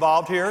need to get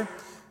involved here.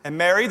 And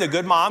Mary, the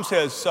good mom,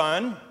 says,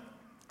 son,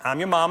 I'm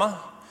your mama.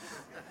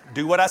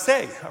 Do what I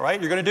say, all right?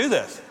 You're going to do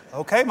this.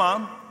 Okay,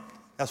 Mom.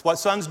 That's what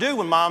sons do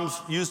when moms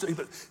use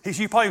it.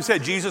 She probably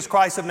said, Jesus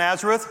Christ of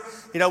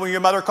Nazareth. You know, when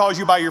your mother calls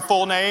you by your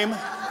full name.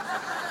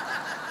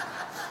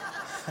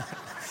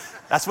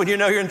 That's when you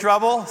know you're in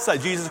trouble. Say,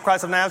 Jesus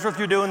Christ of Nazareth,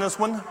 you're doing this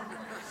one.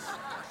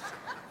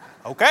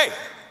 Okay.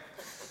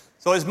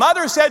 So his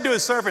mother said to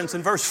his servants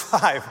in verse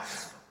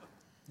 5,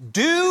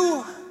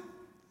 do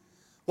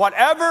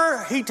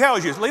whatever he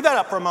tells you. Leave that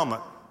up for a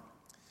moment.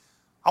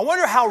 I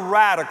wonder how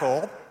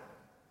radical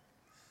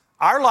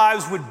our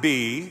lives would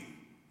be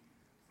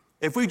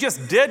if we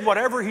just did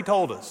whatever he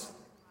told us.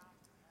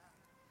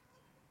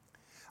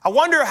 I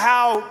wonder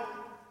how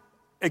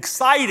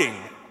exciting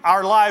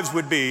our lives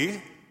would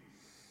be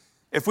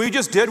if we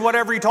just did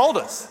whatever he told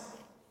us.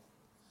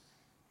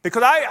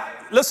 Because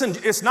listen,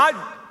 it's not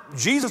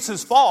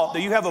Jesus' fault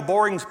that you have a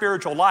boring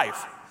spiritual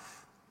life.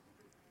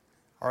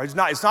 Or it's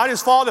not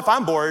his fault if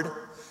I'm bored.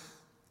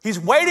 He's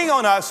waiting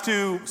on us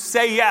to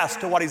say yes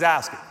to what he's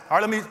asking. All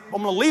right, I'm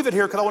going to leave it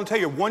here because I want to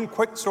tell you one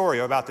quick story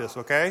about this,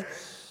 okay?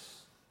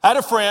 I had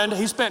a friend,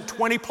 he spent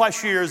 20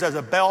 plus years as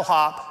a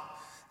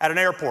bellhop at an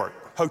airport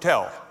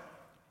hotel.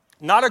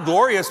 Not a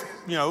glorious,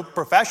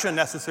 profession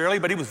necessarily,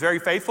 but he was very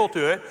faithful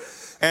to it.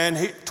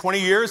 And 20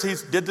 years, he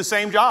did the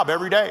same job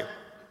every day.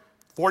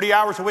 40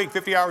 hours a week,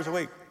 50 hours a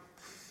week.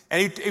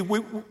 And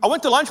I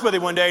went to lunch with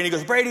him one day and he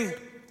goes, Brady,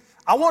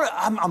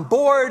 I'm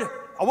bored.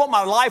 I want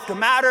my life to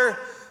matter.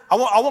 I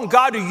want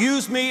God to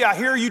use me. I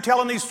hear you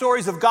telling these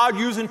stories of God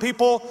using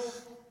people.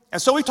 And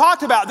so we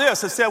talked about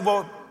this. I said,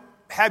 well,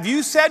 have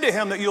you said to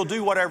him that you'll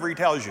do whatever he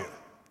tells you?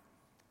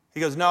 He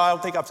goes, no, I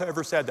don't think I've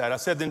ever said that. I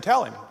said, then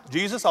tell him,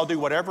 Jesus, I'll do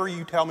whatever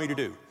you tell me to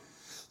do.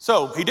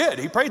 So he did.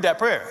 He prayed that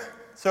prayer.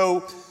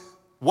 So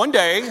one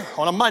day,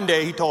 on a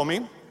Monday, he told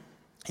me,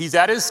 he's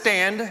at his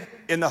stand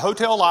in the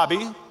hotel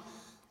lobby,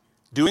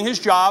 doing his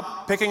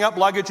job, picking up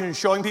luggage and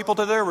showing people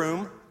to their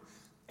room.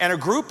 And a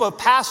group of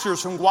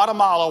pastors from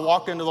Guatemala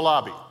walked into the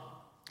lobby.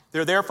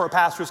 They're there for a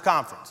pastor's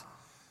conference.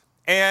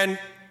 And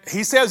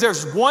he says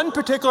there's one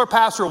particular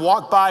pastor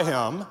walked by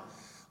him.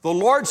 The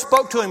Lord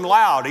spoke to him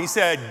loud. He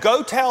said,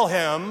 go tell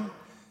him,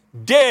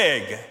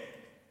 dig.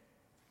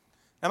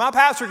 Now my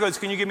pastor goes,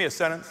 can you give me a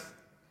sentence?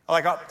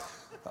 Like a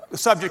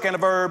subject and a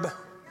verb.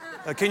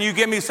 Can you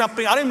give me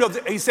something? I don't even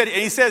know. He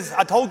says,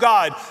 I told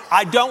God,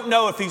 I don't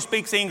know if he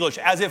speaks English,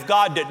 as if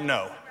God didn't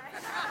know.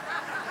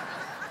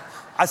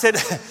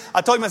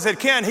 I told him,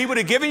 Ken, he would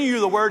have given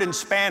you the word in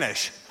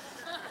Spanish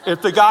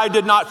if the guy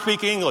did not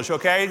speak English,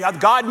 okay?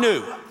 God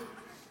knew.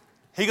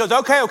 He goes,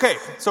 okay.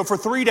 So for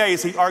 3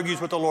 days, he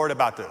argues with the Lord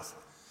about this.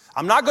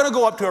 I'm not going to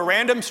go up to a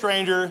random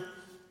stranger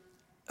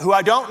who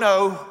I don't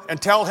know and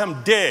tell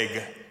him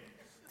dig.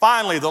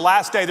 Finally, the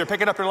last day, they're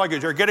picking up their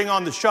luggage. They're getting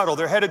on the shuttle.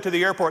 They're headed to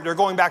the airport. They're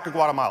going back to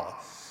Guatemala.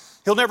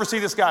 He'll never see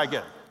this guy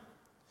again.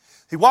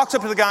 He walks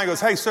up to the guy and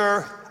goes, hey,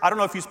 sir, I don't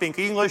know if you speak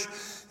English.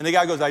 And the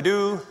guy goes, I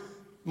do.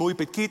 Muy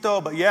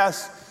poquito, but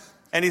yes.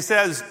 And he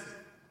says,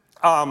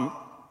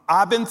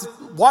 I've been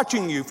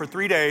watching you for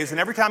 3 days, and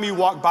every time you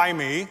walk by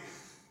me,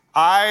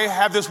 I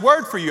have this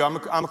word for you. I'm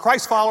a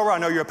Christ follower. I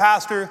know you're a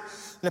pastor.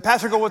 And the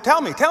pastor goes, well,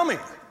 tell me.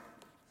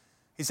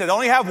 He said, I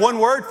only have one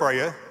word for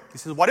you. He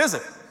says, what is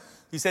it?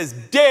 He says,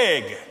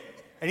 dig.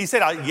 And he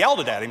said, I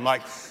yelled it at him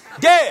like,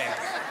 dig.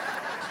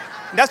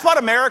 And that's what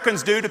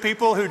Americans do to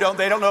people who don't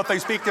know if they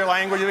speak their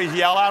language. They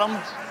yell at them.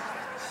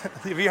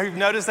 Have you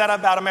noticed that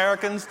about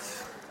Americans?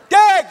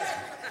 Dig!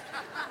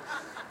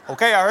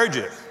 Okay, I heard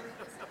you.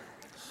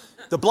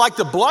 The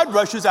blood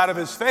rushes out of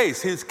his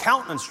face. His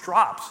countenance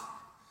drops.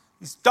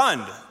 He's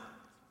stunned.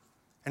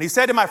 And he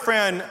said to my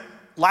friend,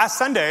 last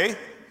Sunday,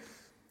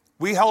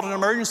 we held an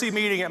emergency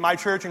meeting at my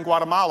church in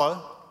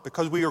Guatemala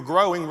because we are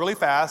growing really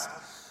fast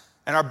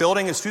and our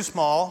building is too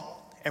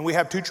small and we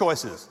have two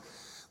choices.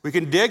 We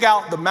can dig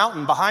out the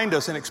mountain behind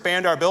us and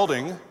expand our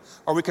building,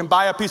 or we can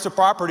buy a piece of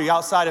property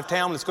outside of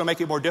town that's going to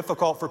make it more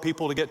difficult for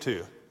people to get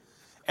to.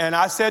 And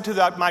I said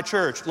to my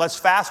church, let's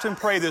fast and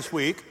pray this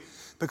week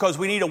because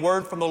we need a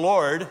word from the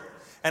Lord.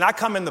 And I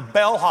come in the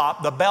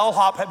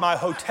bellhop at my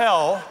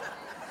hotel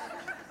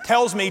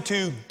tells me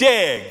to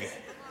dig.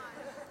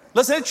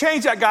 Listen, it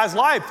changed that guy's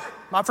life.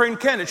 My friend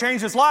Ken, it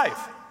changed his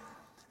life.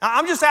 Now,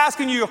 I'm just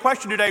asking you a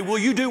question today. Will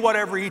you do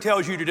whatever he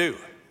tells you to do?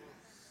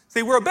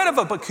 See, we're a bit of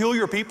a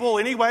peculiar people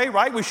anyway,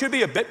 right? We should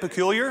be a bit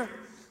peculiar.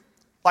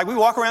 Like we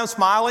walk around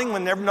smiling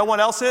when no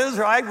one else is,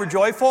 right? We're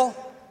joyful.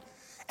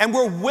 And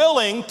we're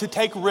willing to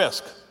take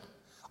risk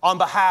on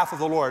behalf of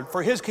the Lord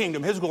for his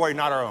kingdom, his glory,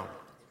 not our own.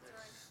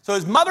 So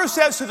his mother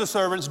says to the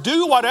servants,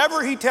 do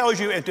whatever he tells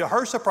you, and to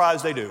her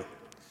surprise, they do.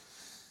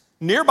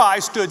 Nearby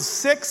stood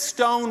 6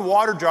 stone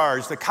water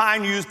jars, the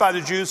kind used by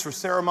the Jews for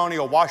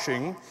ceremonial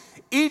washing,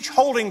 each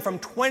holding from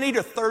 20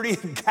 to 30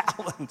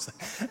 gallons.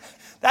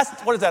 That's,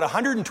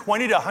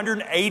 120 to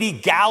 180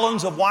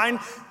 gallons of wine?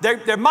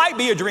 There might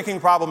be a drinking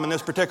problem in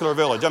this particular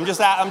village. I'm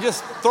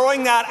just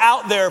throwing that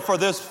out there for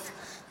this.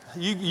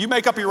 You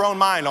make up your own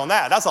mind on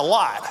that. That's a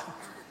lot.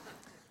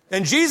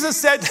 And Jesus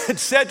said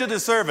to the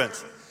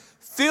servants,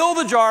 fill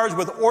the jars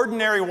with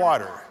ordinary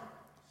water.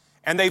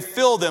 And they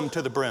filled them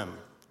to the brim.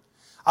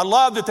 I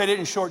love that they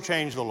didn't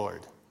shortchange the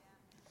Lord.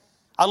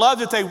 I love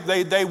that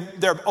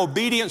their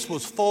obedience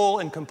was full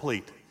and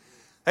complete.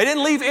 They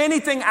didn't leave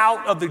anything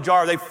out of the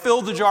jar. They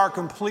filled the jar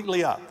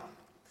completely up.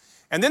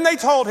 And then they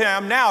told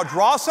him, now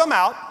draw some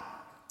out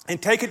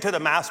and take it to the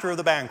master of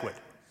the banquet.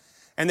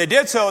 And they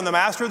did so, and the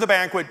master of the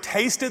banquet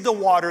tasted the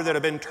water that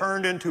had been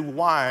turned into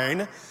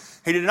wine.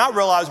 He did not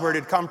realize where it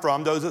had come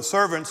from. Those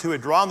servants who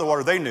had drawn the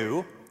water, they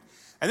knew.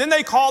 And then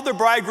they called the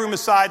bridegroom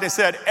aside. They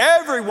said,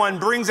 everyone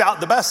brings out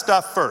the best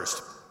stuff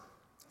first,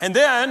 and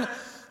then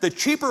the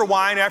cheaper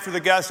wine after the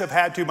guests have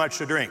had too much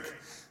to drink.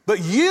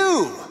 But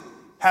you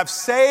have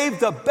saved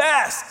the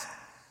best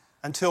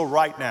until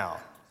right now.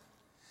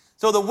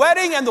 So the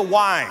wedding and the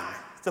wine,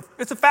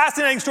 it's a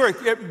fascinating story.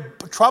 It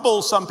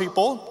troubles some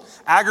people,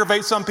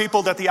 aggravates some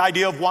people that the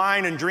idea of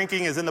wine and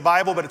drinking is in the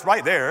Bible, but it's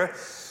right there.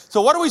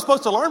 So what are we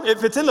supposed to learn?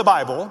 If it's in the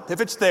Bible,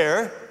 if it's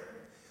there,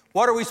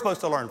 What are we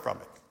supposed to learn from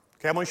it?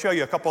 Okay, I'm going to show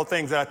you a couple of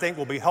things that I think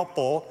will be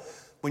helpful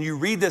when you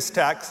read this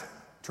text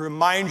to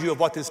remind you of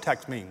what this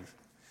text means.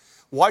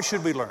 What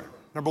should we learn?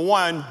 Number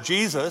one,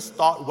 Jesus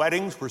thought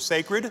weddings were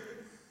sacred,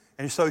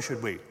 and so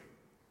should we.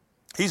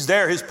 He's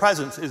there. His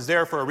presence is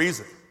there for a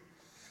reason.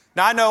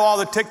 Now, I know all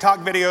the TikTok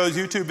videos,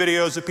 YouTube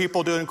videos of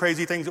people doing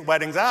crazy things at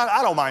weddings.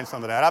 I don't mind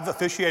some of that. I've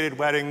officiated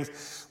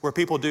weddings where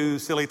people do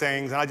silly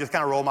things, and I just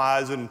kind of roll my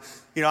eyes, and,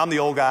 I'm the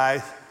old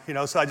guy,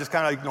 so I just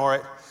kind of ignore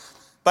it.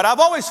 But I've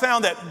always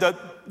found that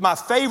my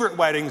favorite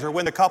weddings are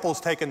when the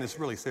couple's taking this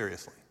really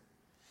seriously.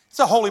 It's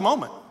a holy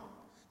moment.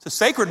 It's a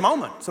sacred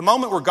moment. It's a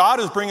moment where God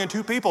is bringing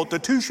two people. The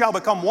two shall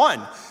become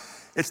one.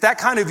 It's that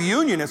kind of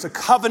union. It's a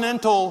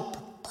covenantal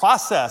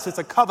process. It's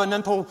a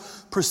covenantal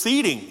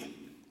proceeding.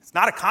 It's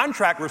not a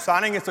contract we're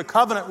signing. It's a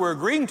covenant we're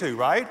agreeing to,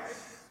 right?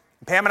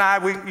 Pam and I,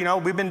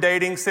 we've been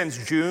dating since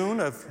June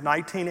of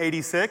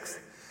 1986.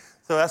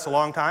 So that's a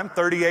long time.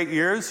 38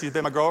 years. She's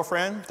been my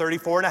girlfriend.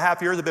 34 and a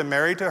half years I've been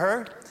married to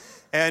her.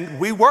 And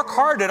we work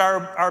hard at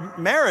our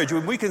marriage.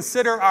 When we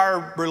consider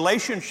our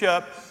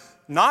relationship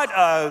not,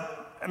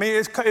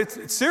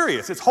 it's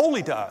serious. It's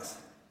holy to us.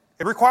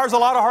 It requires a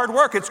lot of hard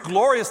work. It's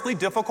gloriously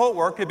difficult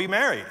work to be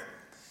married.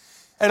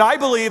 And I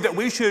believe that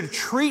we should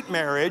treat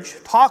marriage,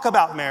 talk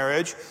about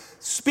marriage,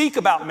 speak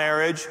about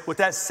marriage with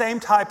that same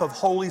type of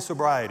holy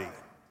sobriety.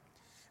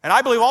 And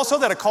I believe also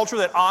that a culture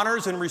that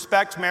honors and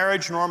respects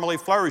marriage normally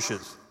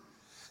flourishes.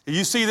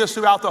 You see this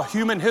throughout the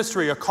human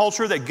history. A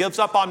culture that gives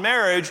up on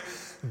marriage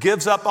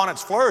gives up on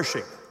its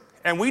flourishing.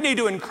 And we need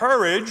to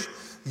encourage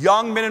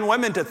young men and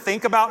women to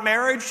think about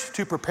marriage,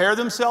 to prepare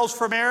themselves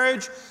for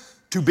marriage,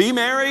 to be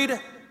married,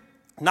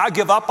 not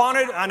give up on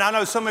it. And I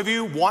know some of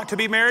you want to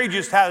be married,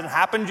 just hasn't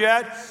happened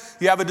yet.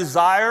 You have a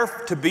desire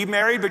to be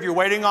married, but you're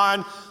waiting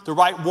on the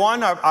right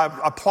one. I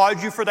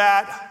applaud you for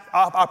that.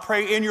 I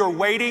pray in your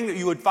waiting that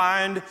you would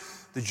find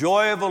the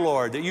joy of the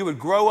Lord, that you would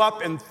grow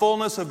up in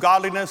fullness of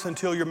godliness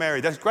until you're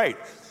married. That's great.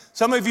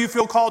 Some of you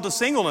feel called to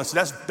singleness.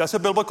 That's a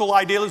biblical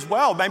ideal as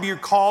well. Maybe you're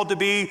called to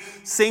be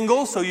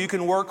single so you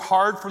can work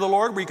hard for the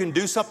Lord, where you can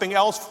do something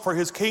else for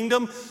his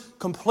kingdom.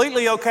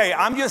 Completely okay.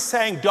 I'm just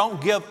saying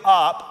don't give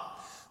up.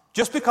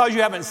 Just because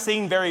you haven't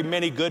seen very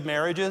many good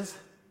marriages,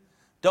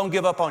 don't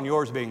give up on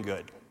yours being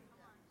good.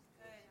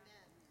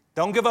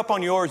 Don't give up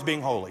on yours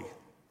being holy.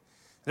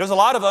 There's a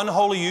lot of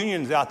unholy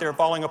unions out there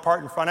falling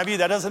apart in front of you.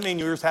 That doesn't mean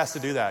yours has to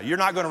do that. You're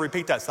not going to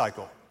repeat that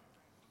cycle.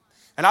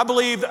 And I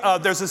believe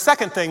there's a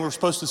second thing we're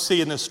supposed to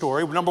see in this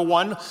story. Number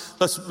one,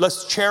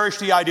 let's cherish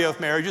the idea of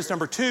marriages.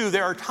 Number two,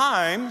 there are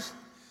times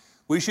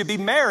we should be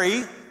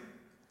merry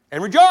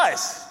and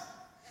rejoice.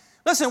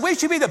 Listen, we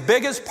should be the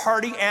biggest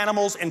party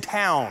animals in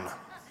town.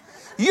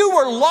 You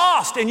were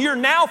lost and you're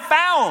now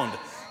found.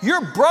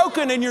 You're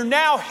broken and you're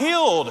now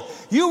healed.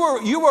 You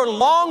were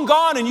long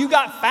gone and you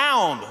got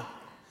found.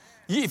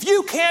 If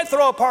you can't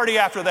throw a party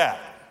after that,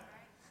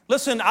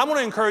 listen, I want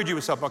to encourage you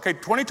with something. Okay,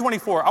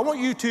 2024, I want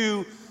you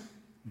to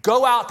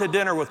go out to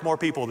dinner with more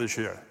people this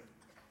year.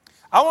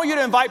 I want you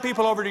to invite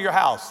people over to your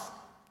house.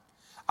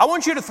 I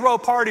want you to throw a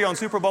party on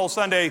Super Bowl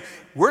Sunday.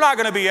 We're not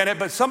going to be in it,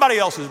 but somebody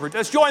else is.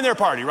 Let's join their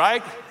party,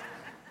 right?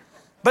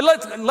 But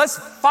let's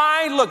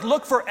find,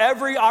 look for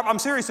every, I'm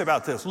serious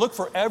about this. Look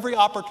for every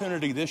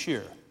opportunity this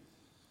year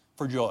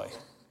for joy.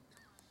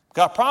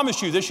 God, I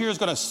promise you, this year is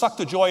going to suck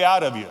the joy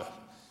out of you.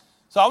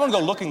 So I want to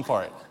go looking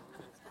for it.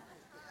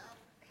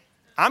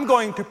 I'm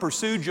going to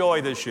pursue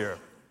joy this year.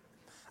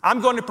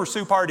 I'm going to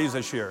pursue parties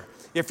this year.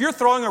 If you're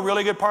throwing a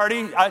really good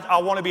party,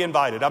 I want to be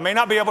invited. I may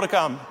not be able to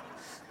come,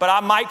 but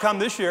I might come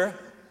this year.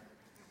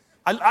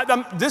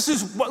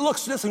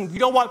 Listen, you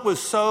know what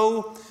was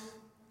so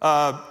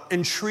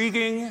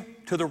intriguing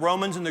to the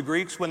Romans and the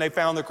Greeks when they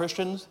found the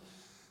Christians?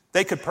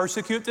 They could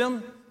persecute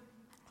them,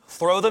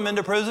 throw them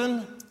into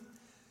prison,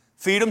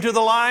 feed them to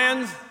the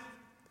lions,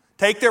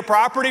 take their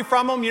property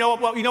from them. You know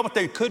what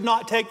they could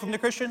not take from the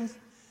Christians?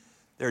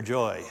 Their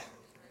joy.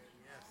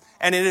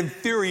 And it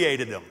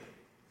infuriated them.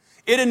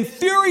 It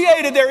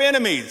infuriated their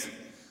enemies.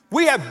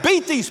 We have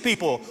beat these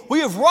people. We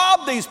have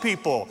robbed these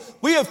people.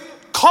 We have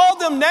called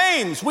them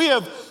names. We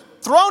have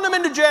thrown them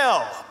into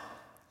jail.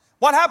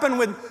 What happened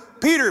with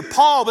Peter,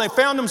 Paul, when they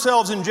found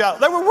themselves in jail?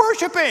 They were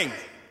worshiping.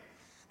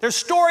 There's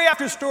story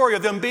after story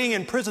of them being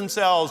in prison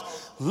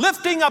cells,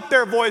 lifting up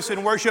their voice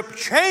in worship,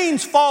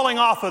 chains falling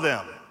off of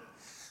them.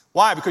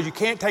 Why? Because you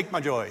can't take my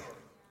joy.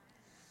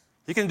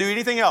 You can do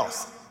anything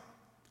else.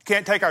 You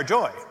can't take our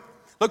joy.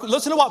 Look,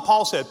 listen to what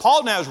Paul said.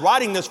 Paul now is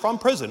writing this from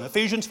prison,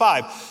 Ephesians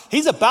 5.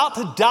 He's about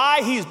to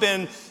die. He's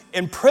been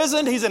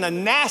imprisoned. He's in a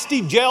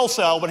nasty jail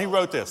cell when he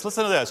wrote this.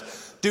 Listen to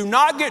this. Do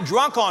not get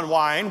drunk on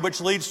wine, which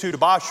leads to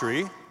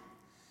debauchery.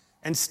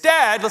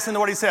 Instead, listen to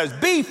what he says.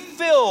 Be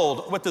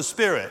filled with the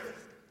Spirit.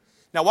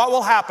 Now, what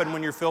will happen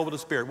when you're filled with the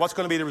Spirit? What's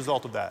going to be the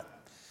result of that?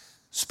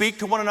 Speak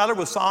to one another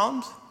with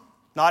psalms,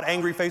 not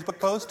angry Facebook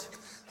posts.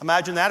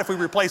 Imagine that if we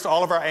replaced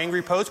all of our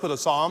angry posts with a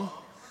psalm.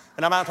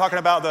 And I'm not talking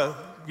about the,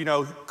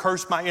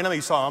 curse my enemy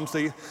psalms.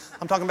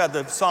 I'm talking about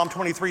the Psalm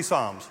 23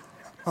 psalms.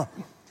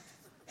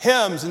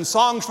 Hymns and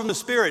songs from the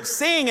Spirit.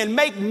 Sing and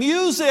make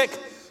music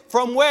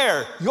from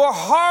where? Your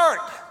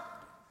heart.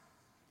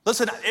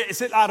 Listen,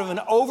 it's out of an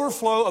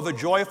overflow of a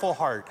joyful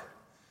heart.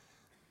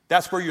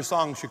 That's where your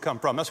song should come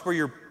from. That's where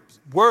your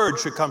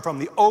words should come from,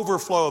 the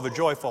overflow of a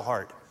joyful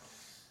heart.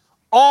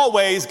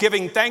 Always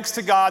giving thanks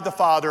to God the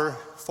Father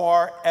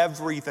for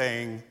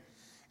everything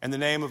in the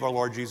name of our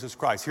Lord Jesus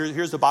Christ.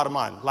 Here's the bottom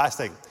line. Last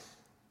thing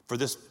for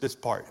this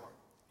part.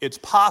 It's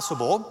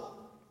possible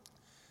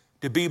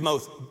to be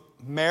both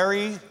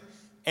merry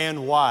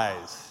and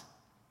wise.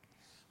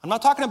 I'm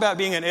not talking about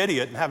being an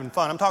idiot and having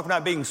fun. I'm talking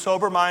about being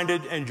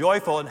sober-minded and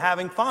joyful and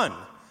having fun.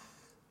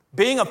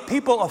 Being a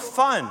people of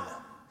fun. All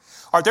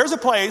right, there's a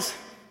place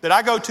that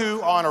I go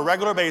to on a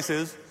regular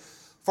basis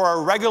for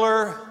a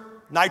regular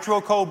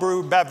nitro cold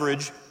brew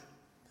beverage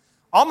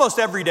almost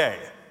every day.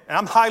 And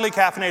I'm highly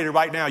caffeinated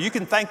right now. You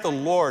can thank the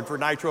Lord for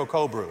nitro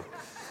cold brew.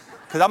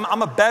 Because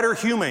I'm a better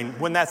human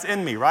when that's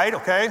in me, right?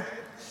 Okay?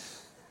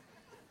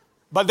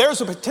 But there's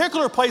a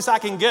particular place I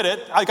can get it.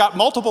 I got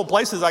multiple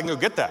places I can go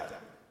get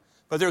that.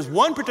 But there's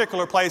one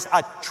particular place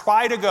I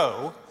try to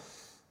go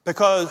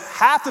because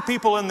half the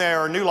people in there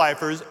are new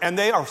lifers and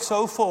they are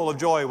so full of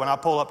joy when I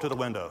pull up to the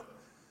window.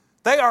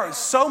 They are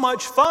so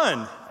much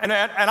fun. And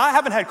I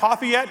haven't had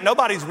coffee yet.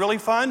 Nobody's really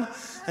fun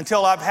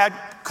until I've had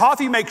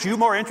coffee. Makes you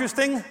more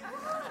interesting,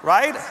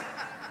 right?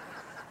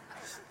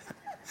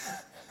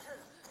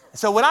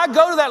 So when I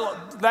go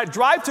to that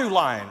drive-thru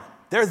line,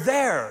 they're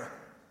there.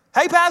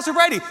 Hey, Pastor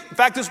Brady. In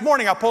fact, this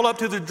morning I pulled up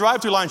to the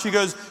drive-thru line. She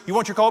goes, you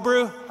want your cold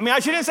brew? I mean,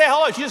 she didn't say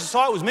hello. She just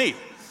saw it was me.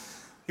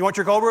 You want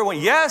your cold brew? I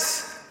went,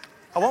 yes,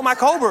 I want my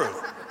cold brew.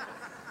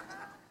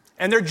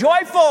 And they're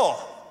joyful.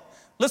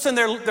 Listen,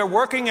 they're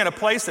working in a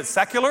place that's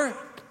secular,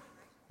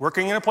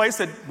 working in a place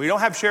that we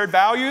don't have shared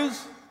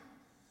values,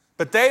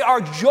 but they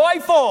are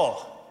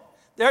joyful.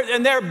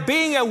 They're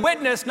being a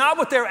witness, not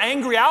with their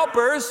angry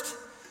outburst.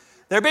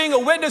 They're being a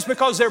witness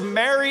because they're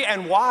merry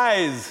and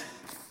wise.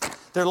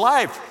 Their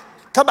life.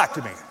 Come back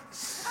to me.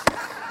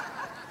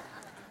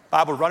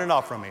 Bible running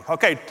off from me.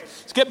 Okay,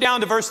 skip down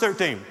to verse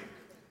 13.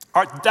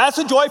 All right, that's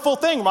a joyful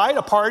thing, right?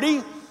 A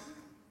party,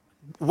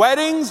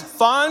 weddings,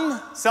 fun,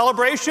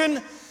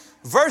 celebration.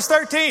 Verse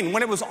 13,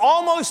 when it was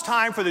almost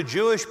time for the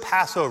Jewish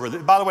Passover.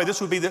 By the way,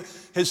 this would be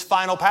his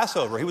final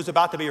Passover. He was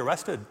about to be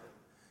arrested.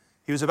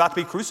 He was about to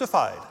be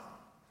crucified.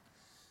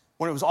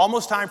 When it was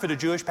almost time for the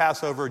Jewish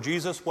Passover,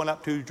 Jesus went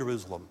up to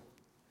Jerusalem.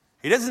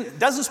 He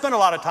doesn't spend a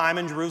lot of time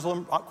in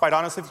Jerusalem, quite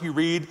honestly. If you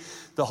read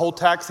the whole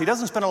text, he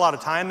doesn't spend a lot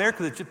of time there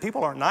because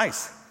people aren't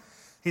nice.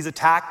 He's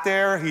attacked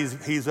there.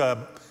 It's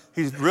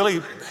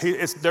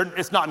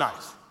not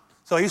nice.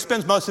 So he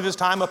spends most of his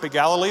time up at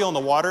Galilee on the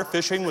water,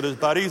 fishing with his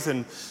buddies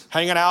and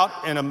hanging out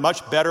in a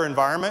much better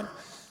environment.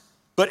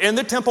 But in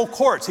the temple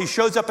courts, he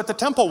shows up at the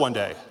temple one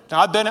day.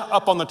 Now, I've been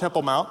up on the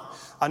Temple Mount.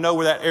 I know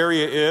where that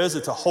area is.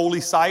 It's a holy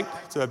site.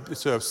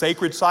 It's a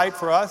sacred site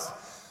for us,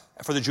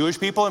 for the Jewish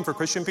people and for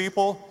Christian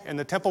people. In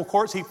the temple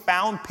courts, he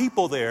found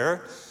people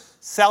there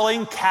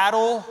selling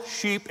cattle,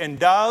 sheep, and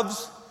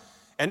doves,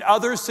 and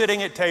others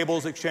sitting at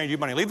tables exchanging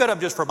money. Leave that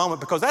up just for a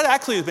moment because that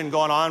actually has been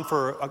going on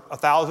for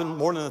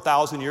more than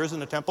 1,000 years in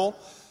the temple.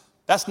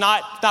 That's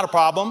not a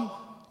problem.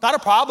 Not a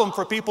problem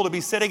for people to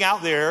be sitting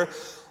out there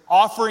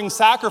offering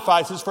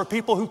sacrifices for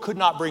people who could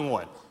not bring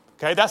one.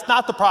 Okay, that's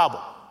not the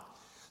problem.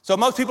 So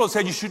most people have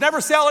said you should never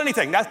sell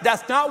anything.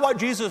 That's not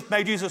what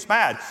made Jesus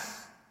mad.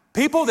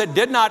 People that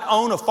did not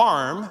own a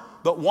farm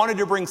but wanted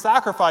to bring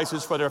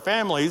sacrifices for their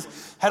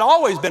families had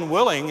always been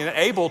willing and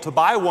able to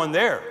buy one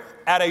there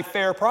at a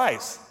fair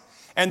price.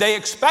 And they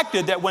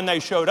expected that when they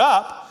showed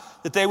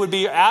up, that they would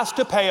be asked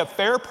to pay a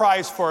fair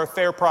price for a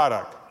fair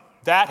product.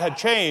 That had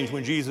changed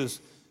when Jesus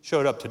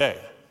showed up today.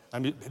 I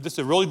mean, this is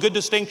a really good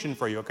distinction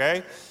for you,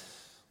 okay?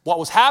 What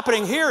was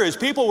happening here is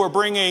people were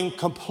bringing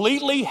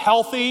completely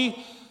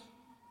healthy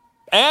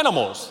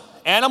animals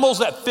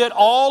that fit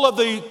all of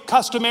the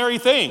customary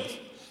things,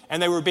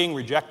 and they were being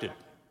rejected.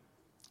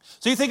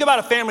 So you think about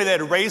a family that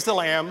had raised a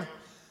lamb.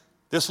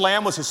 This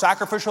lamb was a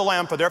sacrificial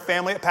lamb for their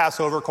family at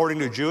Passover, according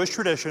to Jewish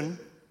tradition.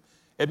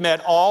 It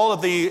met all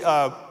of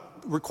the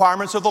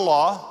requirements of the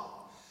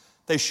law.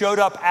 They showed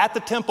up at the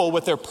temple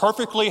with their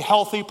perfectly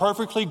healthy,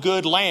 perfectly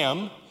good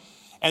lamb,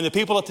 and the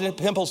people at the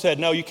temple said,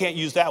 no, you can't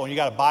use that one. You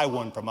got to buy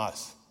one from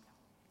us.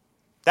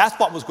 That's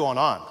what was going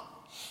on.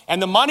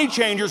 And the money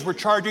changers were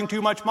charging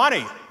too much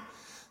money.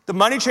 The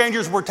money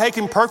changers were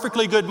taking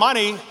perfectly good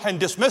money and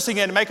dismissing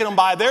it and making them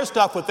buy their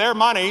stuff with their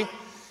money.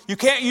 You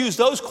can't use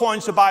those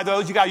coins to buy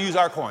those. You got to use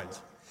our coins.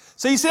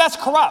 So you see, that's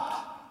corrupt.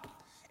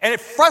 And it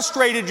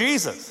frustrated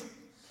Jesus.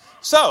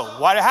 So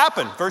what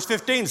happened? Verse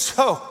 15,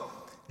 so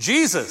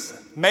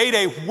Jesus made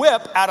a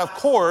whip out of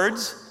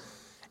cords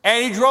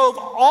and he drove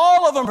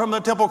all of them from the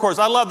temple courts.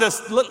 I love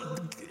this.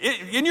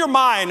 In your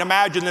mind,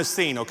 imagine this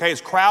scene, okay? It's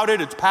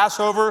crowded, it's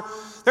Passover.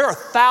 There are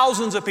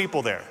thousands of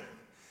people there.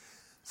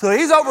 So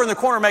he's over in the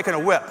corner making a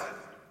whip,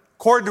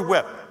 corded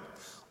whip.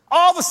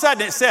 All of a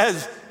sudden it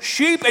says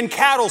sheep and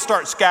cattle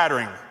start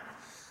scattering.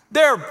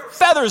 There are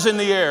feathers in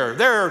the air.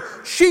 There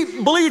are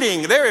sheep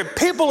bleeding. There are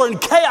people in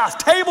chaos.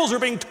 Tables are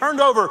being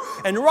turned over.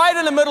 And right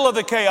in the middle of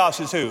the chaos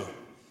is who?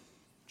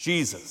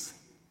 Jesus.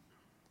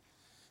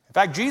 In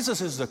fact,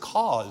 Jesus is the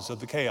cause of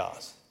the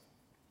chaos.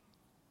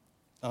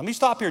 Now, let me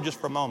stop here just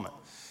for a moment.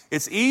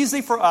 It's easy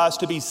for us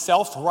to be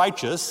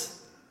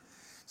self-righteous.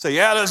 Say,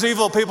 yeah, those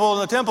evil people in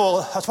the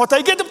temple, that's what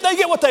they get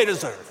what they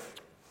deserve.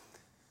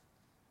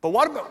 But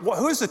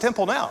who is the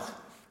temple now?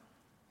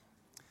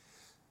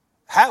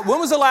 When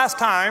was the last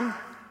time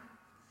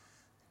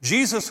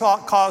Jesus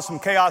caused some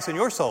chaos in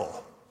your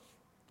soul?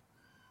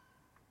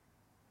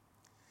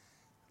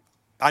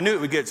 I knew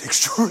it would get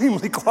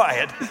extremely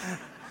quiet.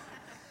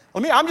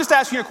 I'm just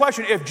asking you a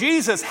question. If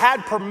Jesus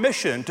had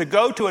permission to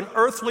go to an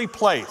earthly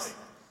place,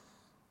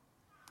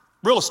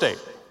 real estate,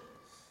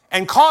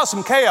 and cause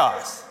some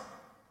chaos,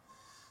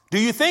 do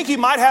you think he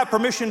might have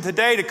permission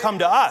today to come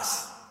to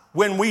us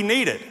when we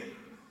need it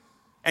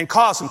and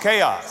cause some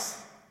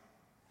chaos?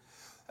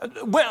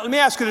 Let me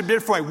ask you a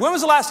different way. When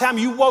was the last time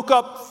you woke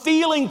up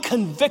feeling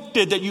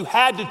convicted that you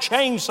had to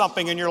change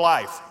something in your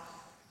life?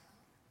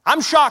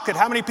 I'm shocked at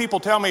how many people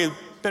tell me it's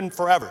been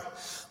forever.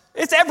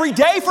 It's every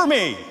day for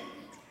me.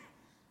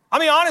 I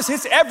mean, honestly,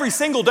 it's every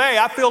single day.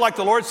 I feel like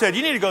the Lord said,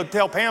 you need to go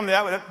tell Pam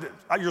that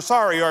you're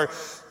sorry, or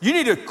you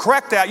need to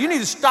correct that. You need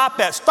to stop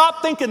that.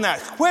 Stop thinking that.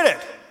 Quit it.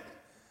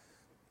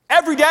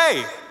 Every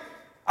day,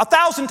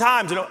 1,000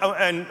 times in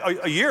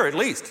a year at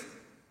least.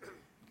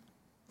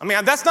 I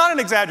mean, that's not an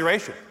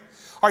exaggeration.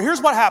 All right,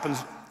 here's what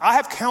happens. I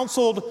have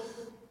counseled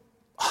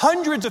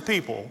hundreds of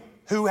people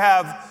who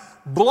have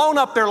blown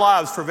up their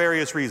lives for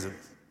various reasons.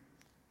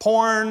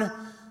 Porn,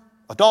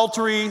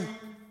 adultery,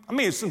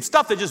 some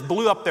stuff that just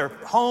blew up their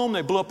home,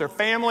 they blew up their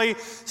family,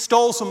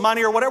 stole some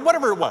money or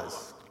whatever it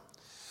was.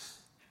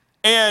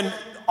 And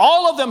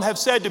all of them have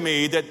said to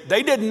me that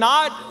they did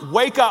not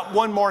wake up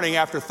one morning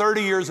after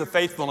 30 years of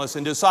faithfulness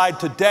and decide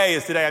today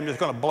is the day I'm just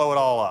going to blow it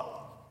all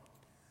up.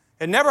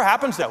 It never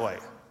happens that way.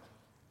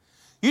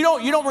 You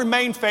don't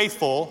remain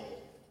faithful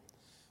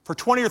for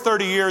 20 or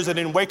 30 years and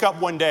then wake up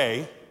one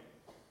day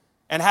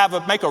and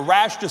make a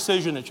rash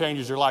decision that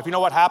changes your life. You know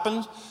what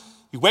happens?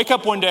 You wake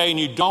up one day and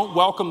you don't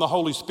welcome the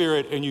Holy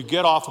Spirit and you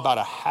get off about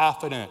a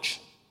half an inch.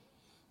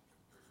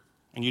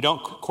 And you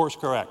don't course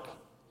correct.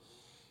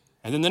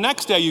 And then the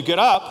next day you get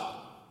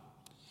up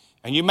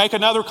and you make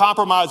another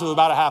compromise of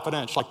about a half an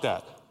inch like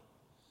that.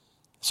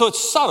 So it's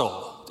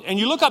subtle. And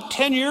you look up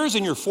 10 years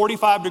and you're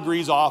 45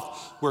 degrees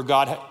off where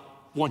God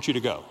wants you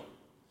to go.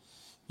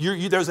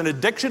 There's an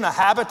addiction, a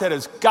habit that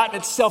has gotten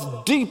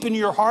itself deep in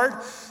your heart.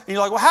 And you're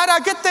like, well, how did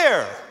I get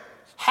there?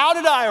 How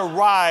did I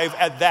arrive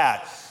at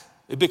that?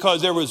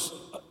 Because there was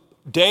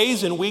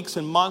days and weeks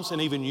and months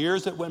and even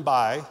years that went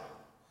by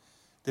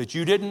that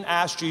you didn't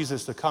ask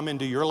Jesus to come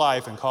into your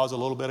life and cause a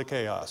little bit of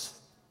chaos.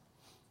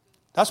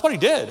 That's what he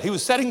did. He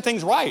was setting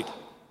things right.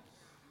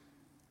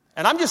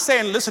 And I'm just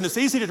saying, listen, it's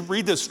easy to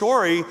read this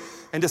story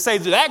and to say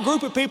that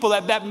group of people,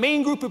 that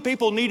main group of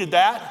people needed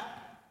that.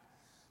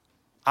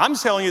 I'm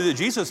telling you that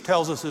Jesus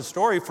tells us his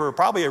story for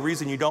probably a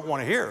reason you don't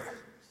want to hear.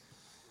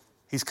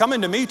 He's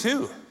coming to me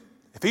too.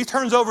 If he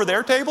turns over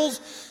their tables,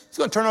 he's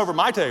going to turn over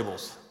my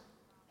tables.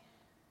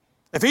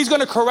 If he's going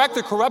to correct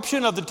the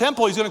corruption of the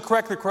temple, he's going to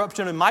correct the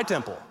corruption in my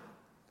temple.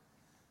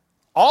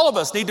 All of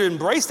us need to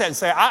embrace that and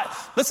say,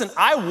 listen,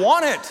 I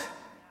want it.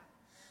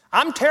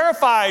 I'm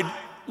terrified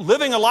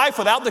living a life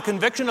without the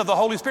conviction of the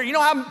Holy Spirit. You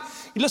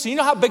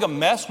know how big a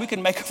mess we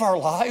can make of our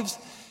lives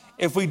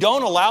if we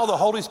don't allow the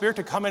Holy Spirit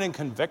to come in and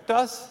convict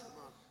us,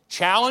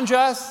 challenge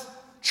us,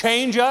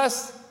 change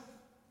us,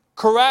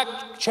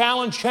 correct,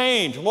 challenge,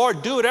 change.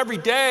 Lord, do it every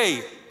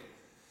day.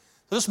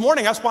 So this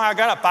morning, that's why I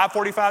got up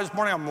 5:45 this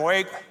morning. I'm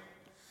awake.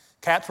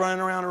 Cat's running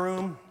around the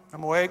room.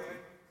 I'm awake.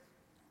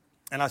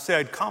 And I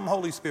said, come,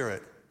 Holy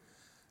Spirit.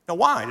 Now,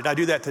 why did I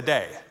do that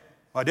today?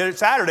 Well, I did it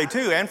Saturday,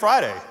 too, and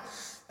Friday.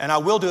 And I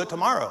will do it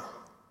tomorrow.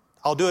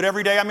 I'll do it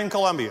every day I'm in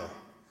Columbia.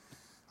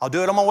 I'll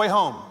do it on my way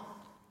home.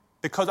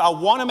 Because I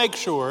want to make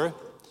sure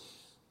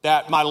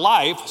that my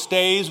life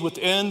stays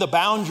within the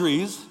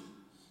boundaries.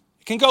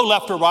 It can go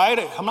left or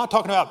right. I'm not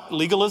talking about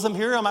legalism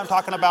here. I'm not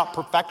talking about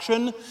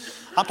perfection.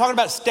 I'm talking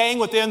about staying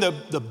within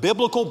the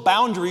biblical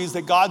boundaries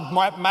that God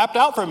mapped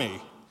out for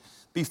me.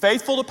 Be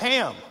faithful to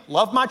Pam.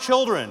 Love my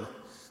children.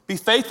 Be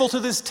faithful to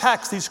this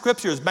text, these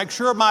scriptures. Make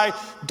sure my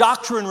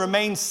doctrine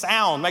remains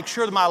sound. Make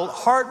sure that my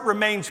heart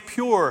remains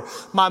pure.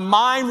 My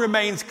mind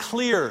remains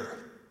clear.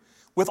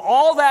 With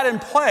all that in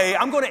play,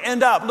 I'm going to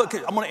end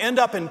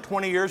up in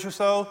 20 years or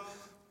so,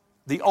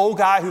 the old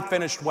guy who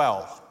finished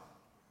well.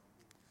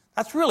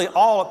 That's really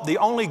the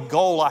only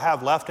goal I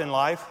have left in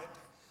life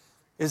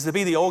is to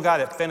be the old guy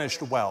that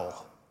finished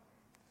well.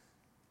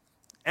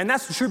 And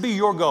that should be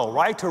your goal,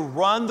 right? To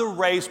run the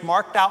race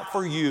marked out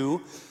for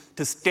you,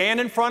 to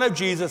stand in front of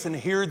Jesus and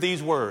hear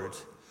these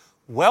words.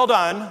 Well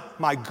done,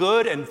 my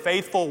good and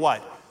faithful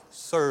what?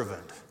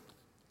 Servant.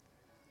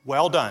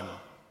 Well done.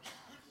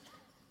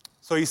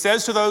 So he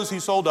says to those he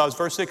sold doves,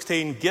 verse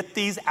 16, get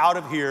these out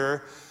of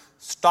here.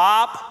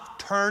 Stop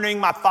turning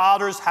my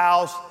Father's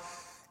house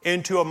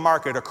into a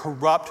market, a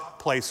corrupt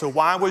place. So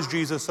why was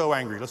Jesus so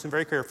angry? Listen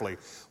very carefully.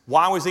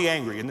 Why was he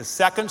angry? In the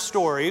second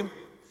story,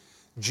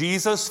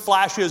 Jesus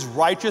flashes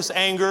righteous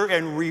anger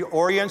and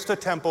reorients the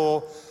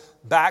temple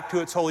back to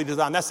its holy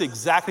design. That's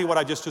exactly what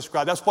I just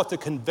described. That's what the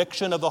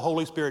conviction of the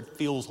Holy Spirit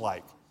feels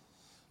like.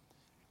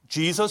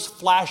 Jesus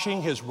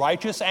flashing his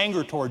righteous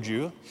anger towards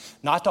you,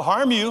 not to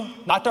harm you,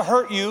 not to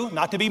hurt you,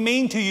 not to be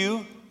mean to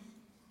you.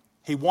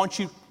 He wants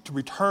you to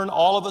return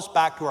all of us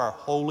back to our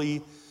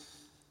holy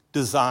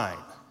design.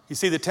 You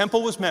see, the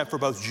temple was meant for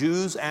both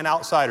Jews and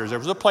outsiders. There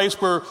was a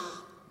place where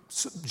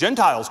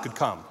Gentiles could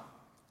come.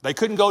 They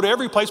couldn't go to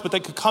every place, but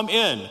they could come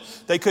in.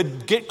 They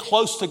could get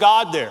close to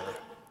God there.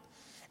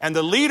 And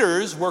the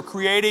leaders were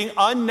creating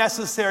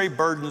unnecessary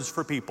burdens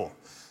for people.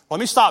 Let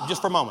me stop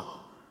just for a moment.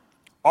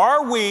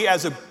 Are we,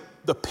 as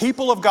the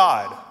people of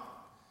God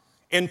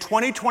in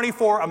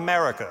 2024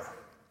 America,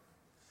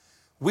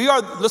 we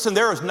are, listen,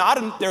 there's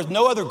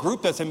no other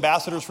group that's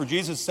ambassadors for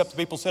Jesus except the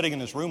people sitting in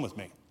this room with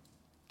me.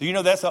 Do you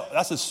know that's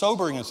a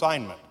sobering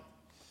assignment?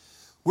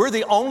 We're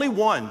the only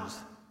ones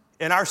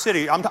in our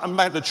city. I'm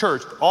at the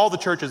church, all the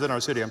churches in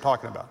our city I'm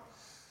talking about.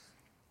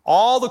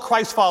 All the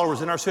Christ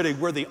followers in our city,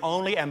 we're the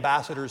only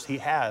ambassadors he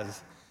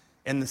has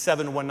in the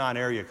 719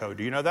 area code.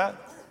 Do you know that?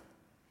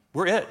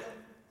 We're it.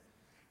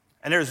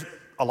 And there's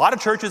a lot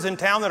of churches in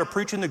town that are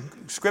preaching the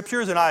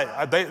scriptures,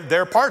 and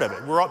they're part of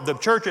it. We're the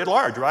church at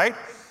large, right?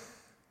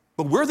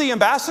 But we're the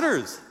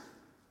ambassadors.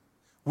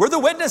 We're the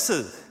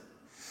witnesses.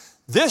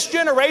 This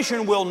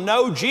generation will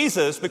know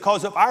Jesus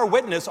because of our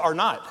witness or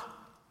not.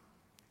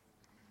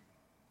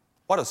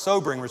 What a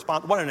sobering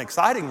response, what an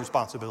exciting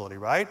responsibility,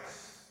 right?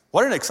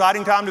 What an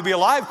exciting time to be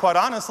alive, quite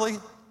honestly.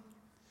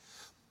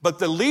 But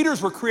the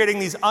leaders were creating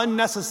these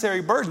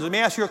unnecessary burdens. Let me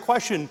ask you a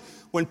question.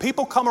 When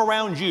people come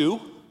around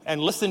you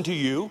and listen to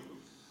you,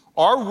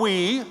 are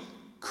we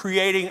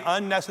creating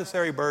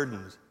unnecessary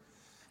burdens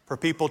for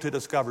people to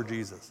discover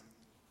Jesus?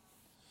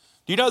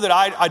 Do you know that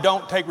I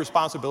don't take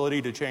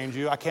responsibility to change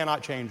you? I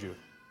cannot change you.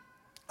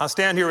 I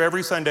stand here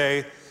every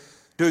Sunday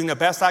doing the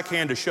best I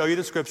can to show you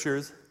the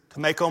scriptures, to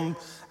make them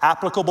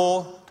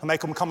applicable, to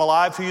make them come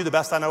alive to you the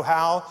best I know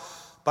how.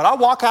 But I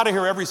walk out of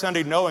here every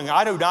Sunday knowing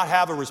I do not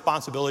have a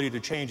responsibility to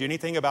change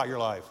anything about your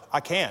life. I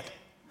can't.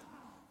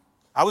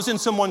 I was in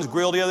someone's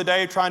grill the other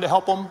day trying to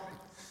help them,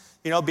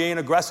 being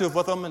aggressive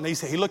with them. And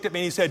he looked at me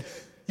and he said,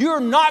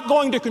 "You're not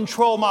going to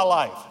control my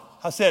life."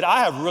 I said, "I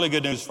have really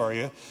good news for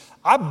you.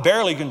 I'm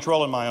barely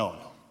controlling my own.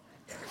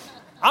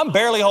 I'm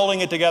barely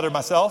holding it together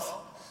myself.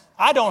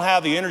 I don't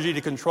have the energy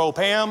to control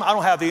Pam. I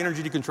don't have the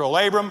energy to control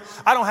Abram.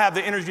 I don't have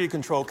the energy to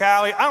control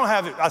Callie.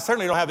 I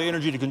certainly don't have the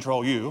energy to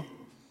control you.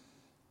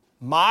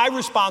 My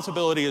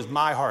responsibility is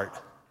my heart,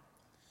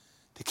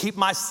 to keep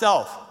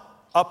myself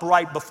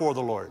upright before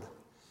the Lord.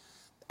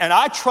 And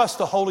I trust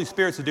the Holy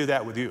Spirit to do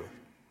that with you.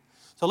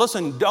 So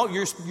listen,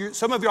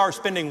 some of you are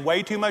spending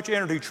way too much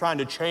energy trying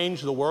to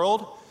change the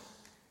world.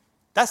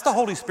 That's the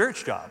Holy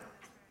Spirit's job,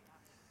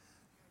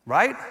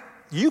 right?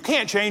 You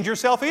can't change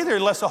yourself either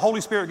unless the Holy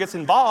Spirit gets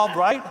involved,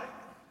 right?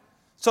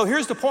 So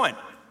here's the point.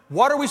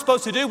 What are we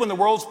supposed to do when the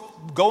world's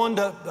going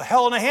to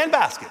hell in a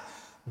handbasket?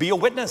 Be a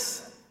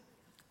witness.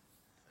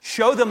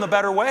 Show them the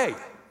better way.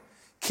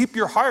 Keep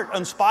your heart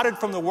unspotted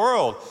from the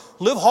world.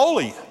 Live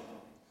holy.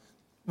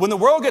 When the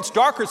world gets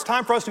darker, it's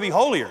time for us to be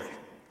holier.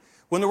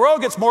 When the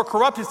world gets more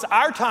corrupt, it's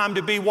our time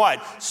to be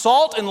what?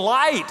 Salt and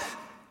light.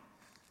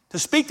 To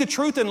speak the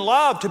truth in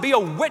love, to be a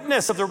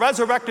witness of the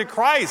resurrected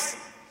Christ.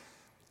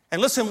 And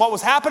listen, what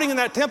was happening in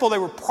that temple, they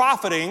were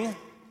profiting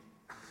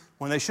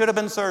when they should have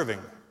been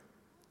serving.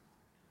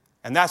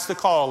 And that's the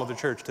call of the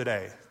church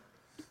today.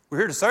 We're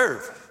here to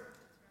serve.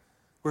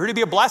 We're here to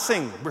be a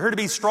blessing. We're here to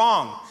be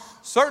strong.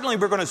 Certainly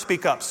we're going to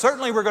speak up.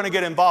 Certainly we're going to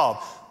get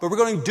involved. But we're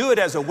going to do it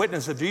as a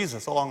witness of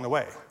Jesus along the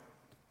way.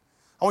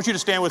 I want you to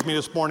stand with me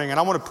this morning, and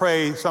I want to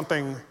pray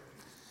something.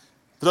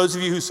 For those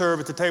of you who serve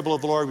at the table of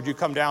the Lord, would you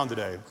come down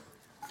today?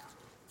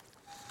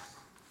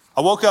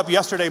 I woke up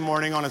yesterday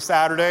morning on a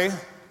Saturday,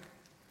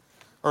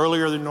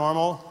 earlier than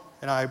normal,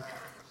 and I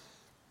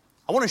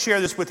want to share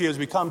this with you as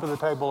we come to the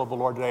table of the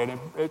Lord today. And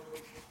it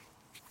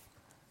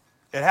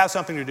has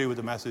something to do with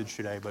the message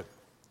today, but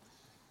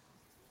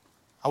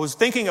I was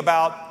thinking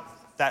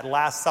about that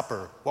Last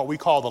Supper, what we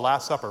call the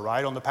Last Supper,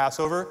 right, on the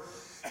Passover.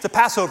 It's a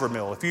Passover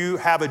meal. If you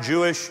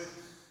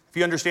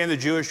understand the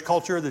Jewish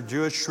culture, the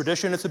Jewish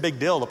tradition, it's a big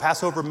deal. The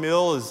Passover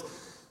meal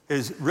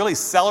is really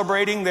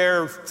celebrating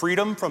their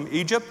freedom from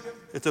Egypt.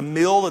 It's a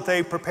meal that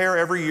they prepare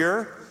every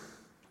year.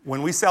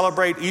 When we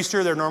celebrate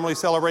Easter, they're normally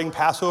celebrating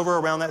Passover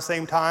around that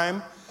same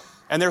time.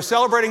 And they're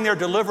celebrating their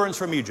deliverance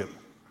from Egypt.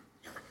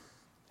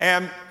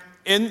 And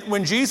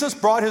when Jesus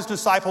brought his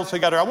disciples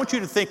together, I want you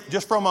to think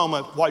just for a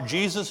moment what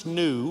Jesus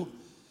knew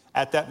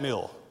at that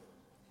meal.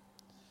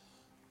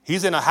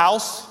 He's in a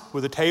house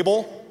with a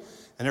table,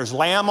 and there's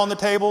lamb on the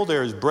table,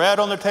 there's bread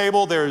on the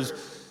table, there's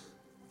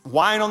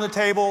wine on the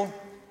table.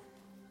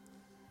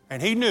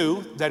 And he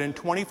knew that in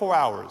 24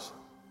 hours,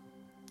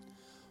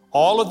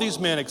 all of these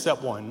men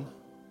except one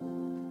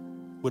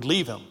would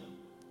leave him.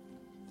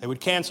 They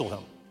would cancel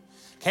him.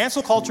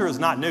 Cancel culture is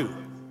not new.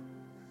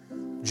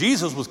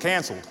 Jesus was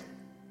canceled.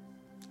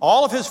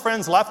 All of his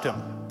friends left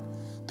him.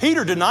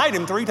 Peter denied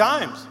him 3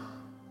 times.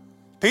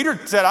 Peter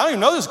said, "I don't even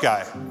know this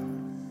guy."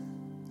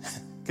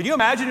 Can you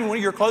imagine one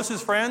of your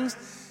closest friends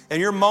in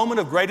your moment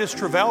of greatest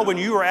travail, when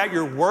you are at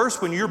your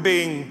worst, when you're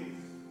being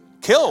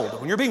killed,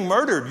 when you're being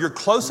murdered, your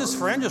closest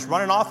friend just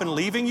running off and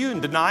leaving you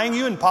and denying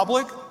you in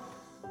public?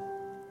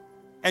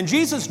 And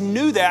Jesus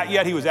knew that,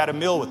 yet he was at a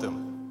meal with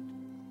them.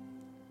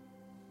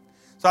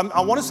 So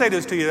I want to say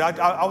this to you.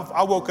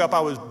 I woke up,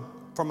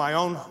 from my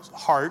own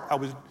heart,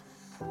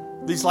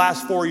 these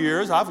last 4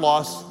 years, I've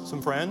lost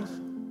some friends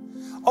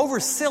over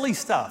silly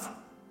stuff.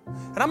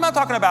 And I'm not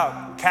talking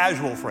about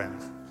casual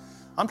friends.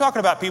 I'm talking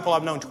about people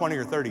I've known 20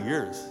 or 30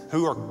 years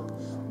who are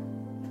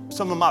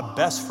some of my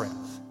best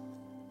friends.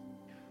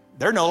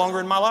 They're no longer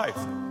in my life.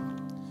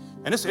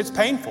 And it's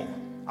painful.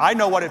 I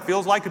know what it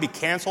feels like to be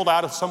canceled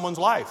out of someone's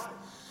life.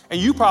 And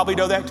you probably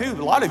know that too.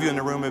 A lot of you in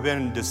the room have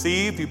been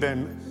deceived, you've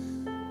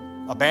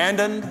been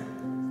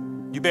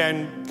abandoned, you've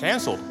been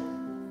canceled.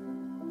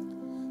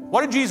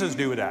 What did Jesus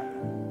do with that?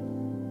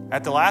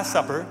 At the Last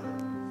Supper,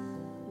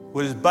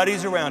 with his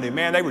buddies around him,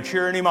 man, they were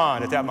cheering him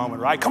on at that moment,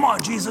 right? Come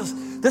on, Jesus,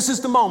 this is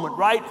the moment,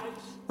 right?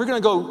 We're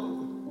going to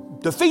go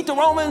defeat the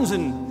Romans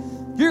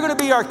and you're going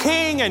to be our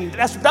king, and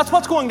that's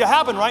what's going to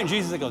happen, right? And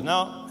Jesus goes,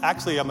 no,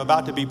 actually, I'm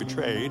about to be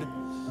betrayed.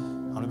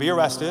 I'm going to be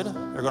arrested.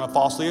 They're going to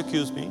falsely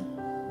accuse me,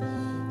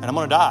 and I'm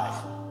going to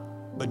die.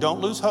 But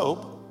don't lose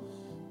hope,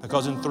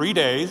 because in 3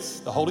 days,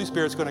 the Holy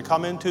Spirit's going to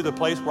come into the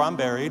place where I'm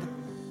buried,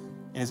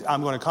 and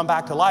I'm going to come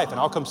back to life, and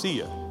I'll come see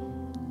you.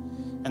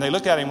 And they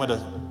looked at him with a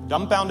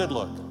dumbfounded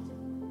look.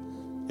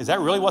 Is that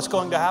really what's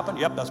going to happen?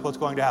 Yep, that's what's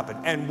going to happen.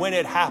 And when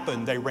it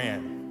happened, they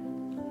ran.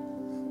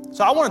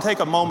 So I want to take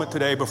a moment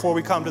today before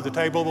we come to the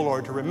table of the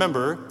Lord to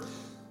remember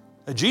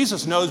that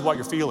Jesus knows what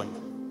you're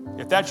feeling.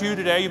 If that's you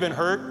today, you've been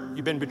hurt,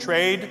 you've been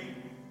betrayed,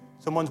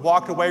 someone's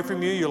walked away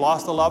from you, you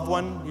lost a loved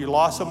one, you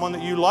lost someone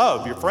that you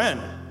love, your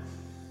friend.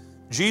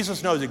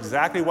 Jesus knows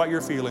exactly what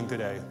you're feeling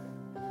today.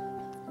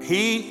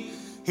 He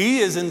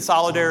is in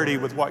solidarity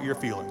with what you're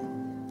feeling.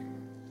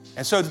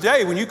 And so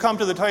today, when you come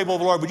to the table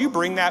of the Lord, would you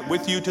bring that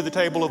with you to the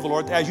table of the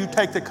Lord? As you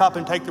take the cup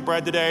and take the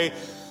bread today,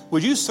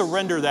 would you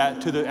surrender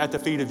that at the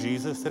feet of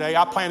Jesus today?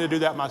 I plan to do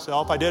that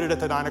myself. I did it at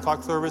the 9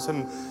 o'clock service,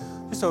 and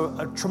just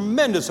a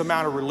tremendous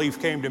amount of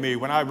relief came to me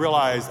when I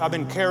realized I've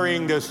been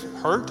carrying this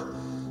hurt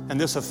and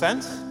this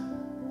offense,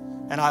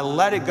 and I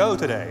let it go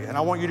today, and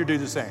I want you to do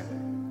the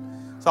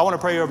same. So I want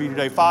to pray over you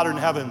today. Father in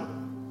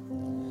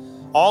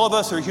heaven, all of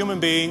us are human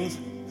beings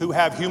who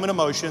have human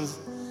emotions,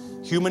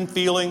 human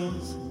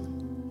feelings,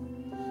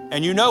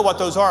 and you know what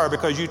those are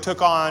because you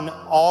took on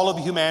all of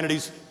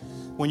humanity's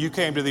when you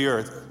came to the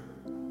earth.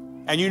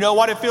 And you know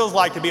what it feels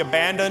like to be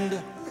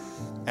abandoned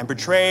and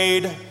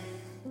betrayed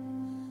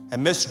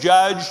and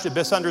misjudged and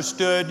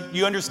misunderstood.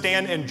 You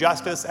understand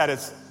injustice at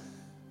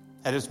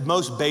its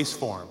most base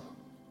form.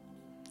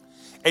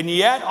 And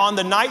yet, on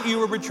the night you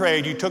were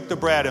betrayed, you took the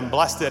bread and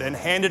blessed it and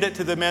handed it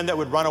to the men that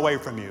would run away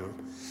from you.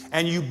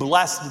 And you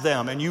blessed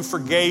them and you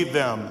forgave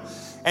them.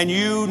 And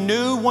you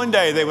knew one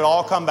day they would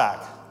all come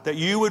back, that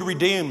you would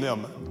redeem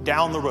them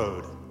down the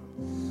road.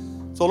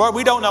 So, Lord,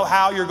 we don't know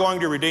how you're going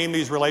to redeem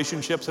these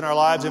relationships in our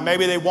lives, and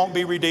maybe they won't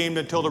be redeemed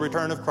until the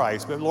return of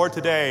Christ. But, Lord,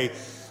 today,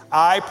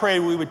 I pray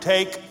we would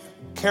take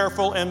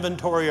careful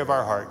inventory of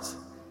our hearts.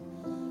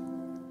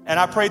 And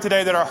I pray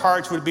today that our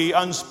hearts would be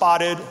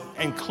unspotted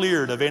and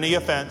cleared of any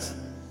offense,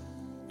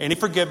 any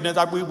forgiveness.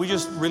 We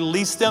just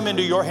release them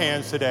into your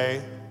hands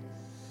today.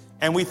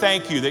 And we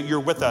thank you that you're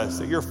with us,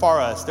 that you're for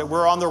us, that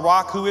we're on the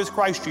rock who is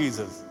Christ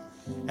Jesus,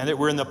 and that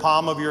we're in the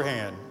palm of your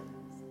hand.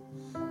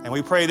 And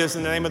we pray this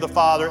in the name of the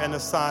Father and the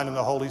Son and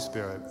the Holy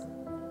Spirit.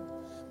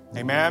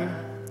 Amen.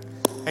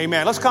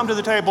 Amen. Let's come to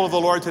the table of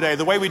the Lord today.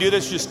 The way we do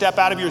this is just step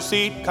out of your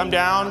seat, come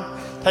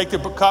down, take the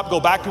cup,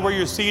 go back to where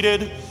you're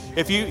seated.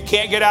 If you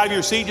can't get out of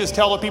your seat, just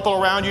tell the people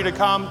around you to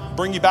come,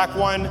 bring you back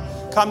one.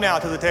 Come now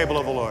to the table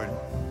of the Lord.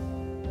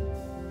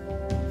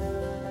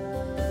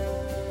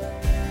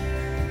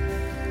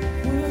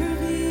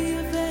 Worthy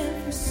of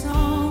every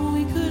song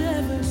we could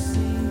ever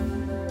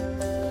sing,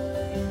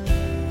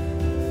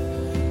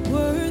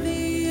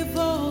 worthy of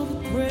all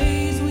the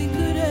praise we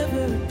could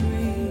ever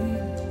bring,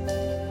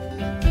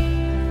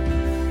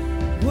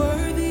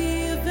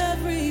 worthy of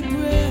every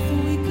breath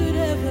we could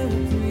ever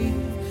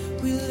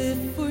breathe. We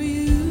live for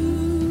you.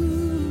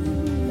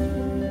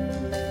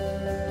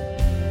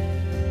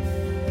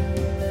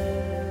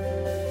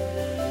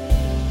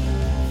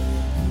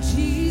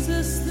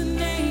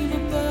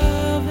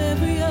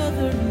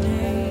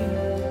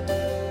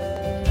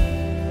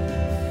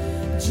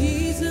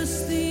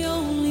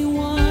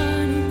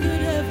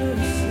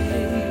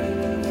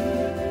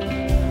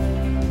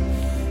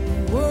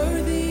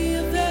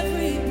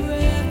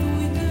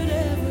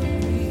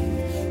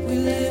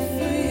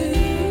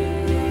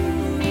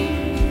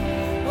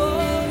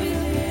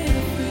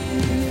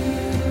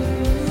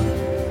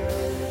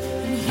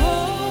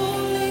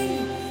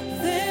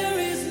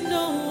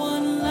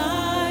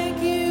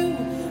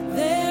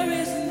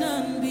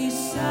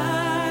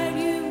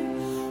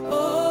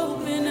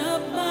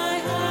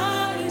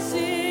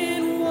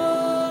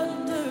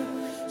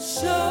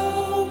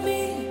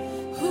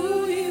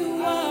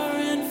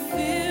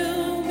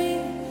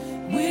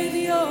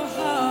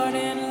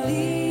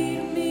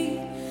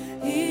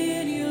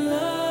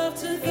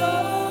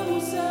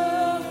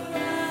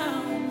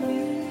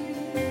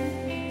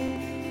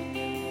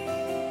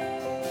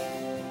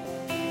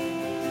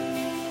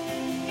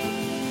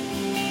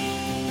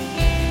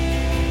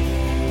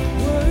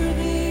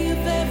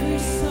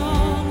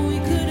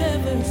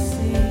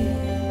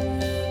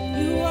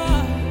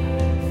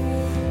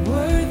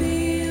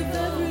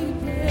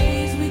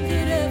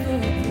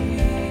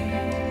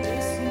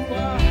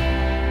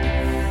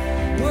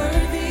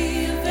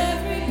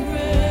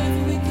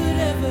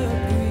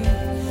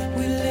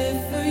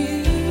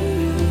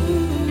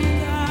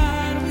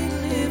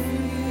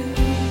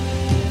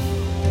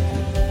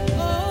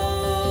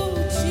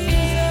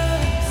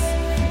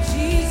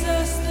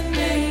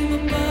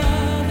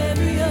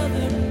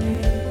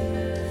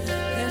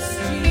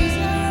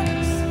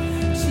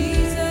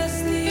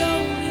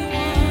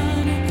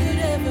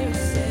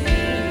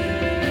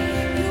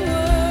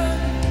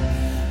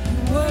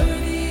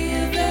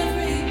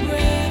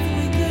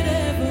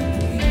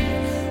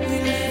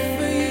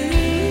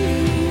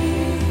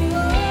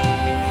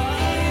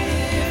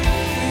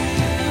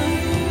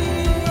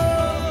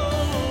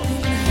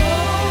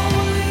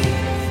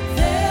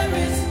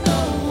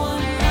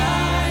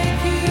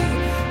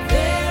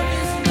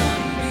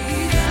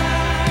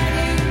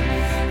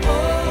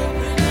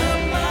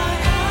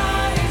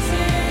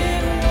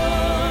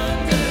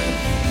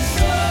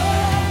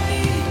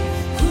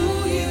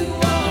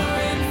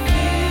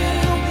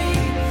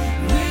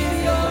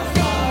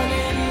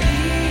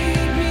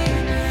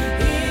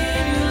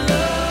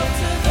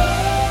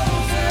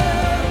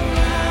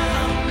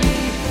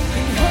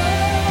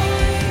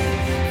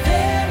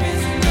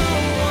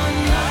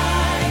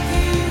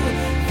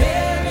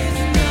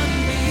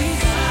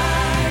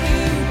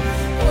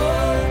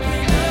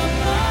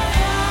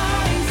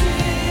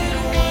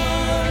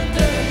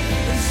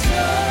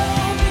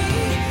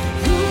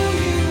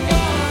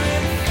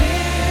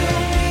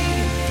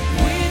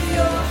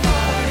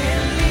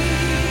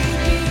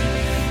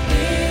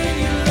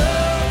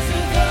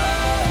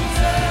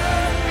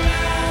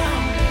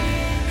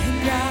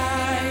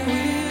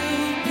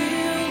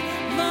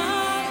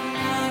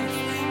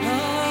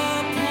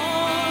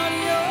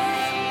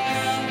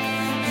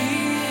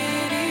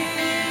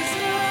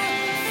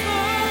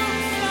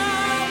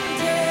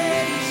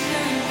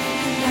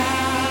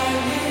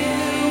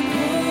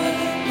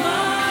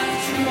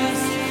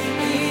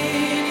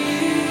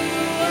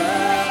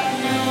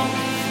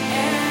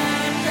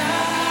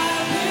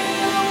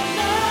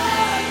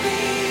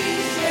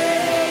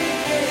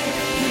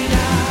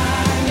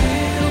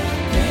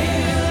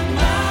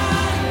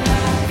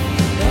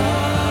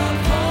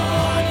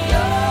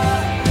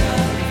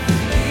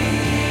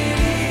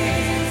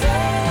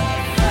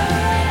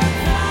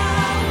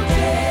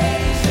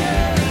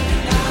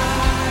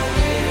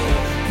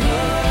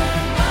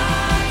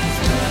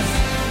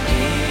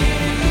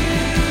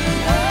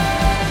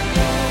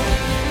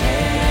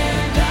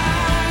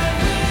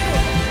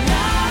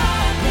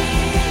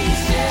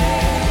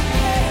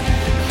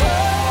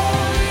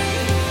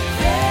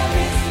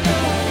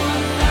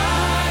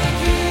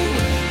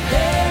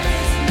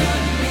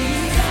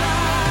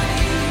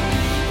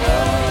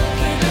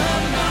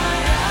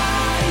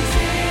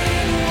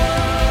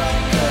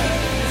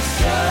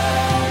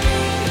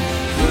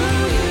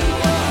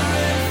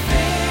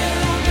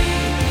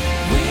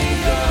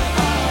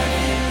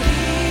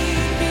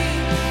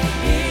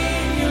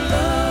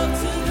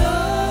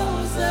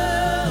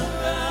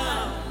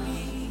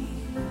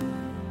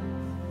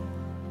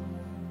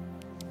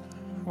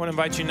 to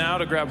invite you now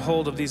to grab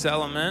hold of these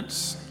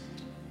elements.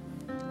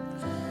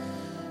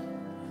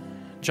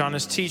 John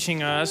is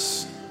teaching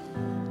us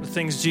the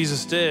things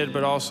Jesus did,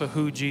 but also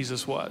who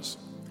Jesus was.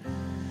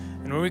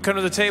 And when we come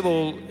to the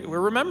table,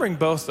 we're remembering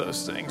both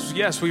those things.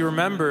 Yes, we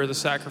remember the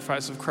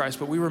sacrifice of Christ,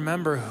 but we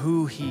remember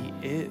who he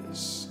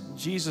is.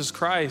 Jesus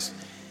Christ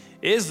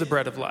is the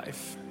bread of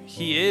life.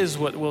 He is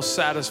what will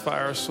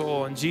satisfy our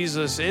soul. And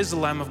Jesus is the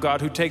Lamb of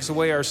God who takes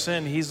away our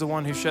sin. He's the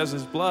one who sheds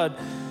his blood.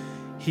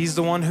 He's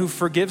the one who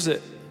forgives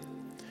it.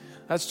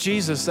 That's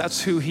Jesus.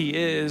 That's who he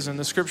is. And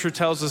the scripture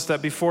tells us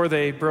that before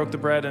they broke the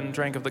bread and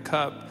drank of the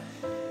cup,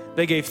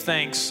 they gave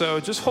thanks. So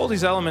just hold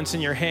these elements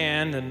in your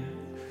hand, and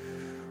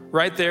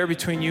right there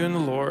between you and the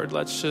Lord,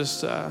 let's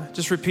just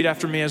repeat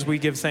after me as we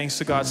give thanks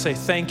to God. Say,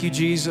 thank you,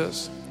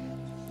 Jesus,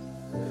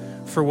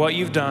 for what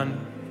you've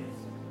done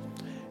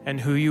and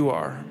who you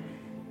are.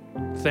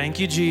 Thank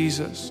you,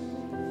 Jesus,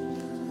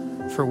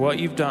 for what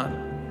you've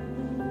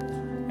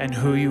done and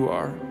who you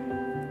are.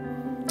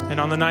 And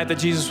on the night that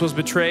Jesus was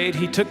betrayed,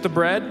 he took the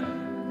bread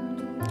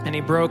and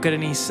he broke it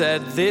and he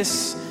said,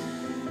 this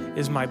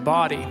is my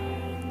body,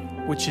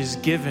 which is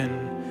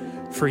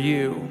given for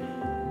you.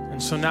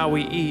 And so now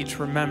we eat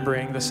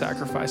remembering the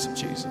sacrifice of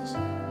Jesus.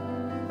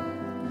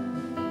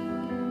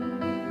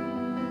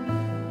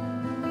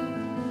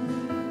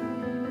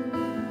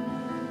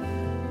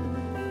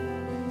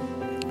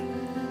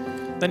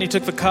 Then he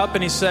took the cup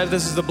and he said,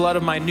 this is the blood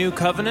of my new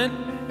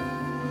covenant.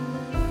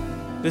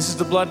 This is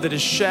the blood that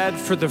is shed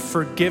for the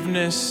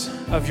forgiveness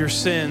of your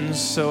sins.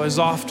 So as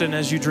often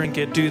as you drink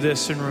it, do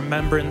this in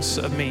remembrance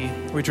of me.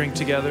 We drink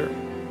together.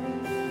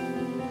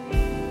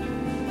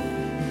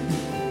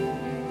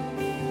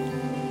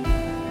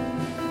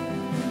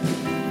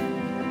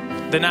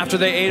 Then after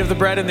they ate of the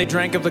bread and they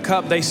drank of the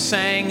cup, they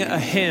sang a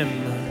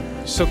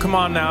hymn. So come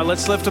on now,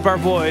 let's lift up our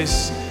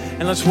voice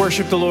and let's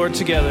worship the Lord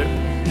together.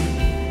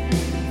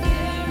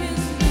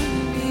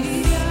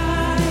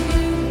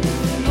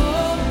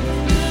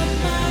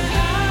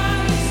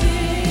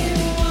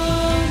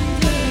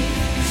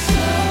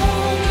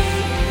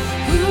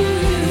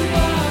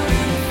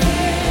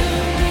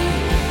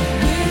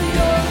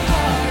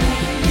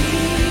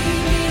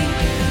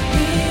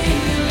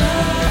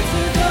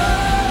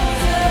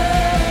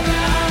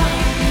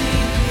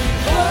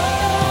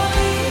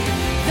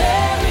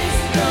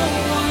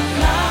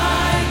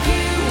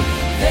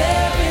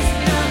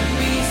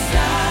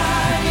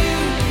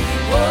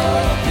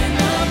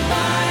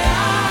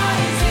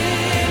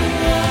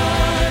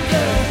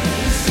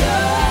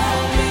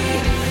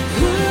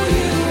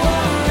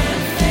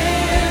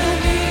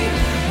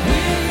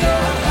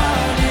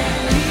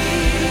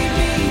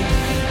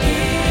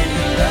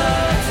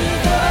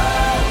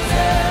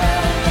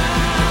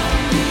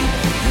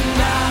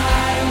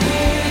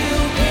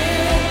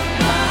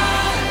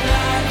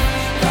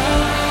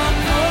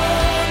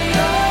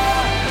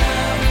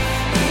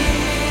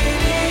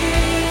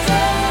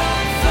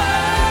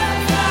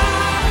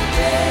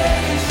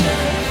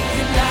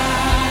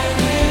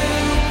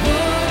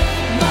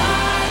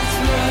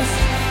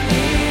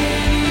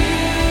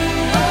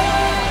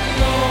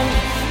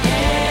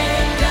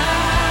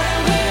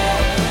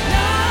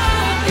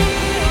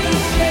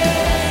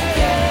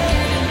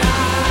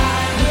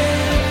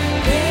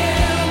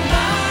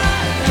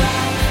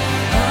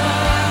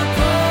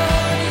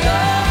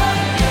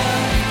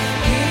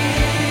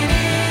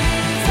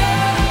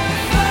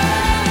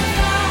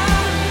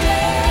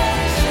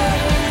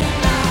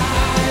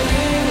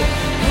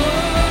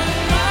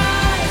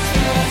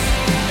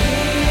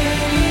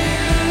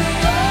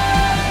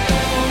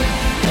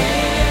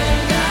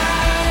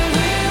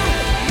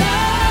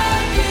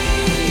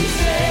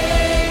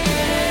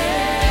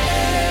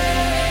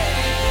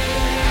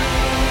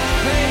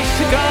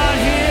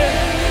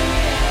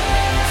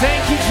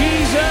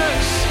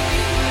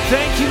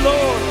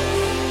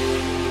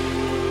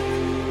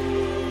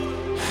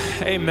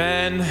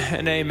 Amen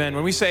and amen.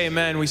 When we say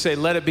amen, we say,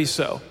 let it be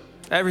so.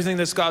 Everything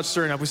that's God's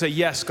stirring up, we say,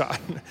 yes, God.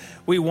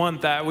 We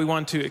want that. We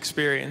want to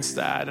experience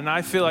that. And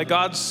I feel like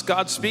God's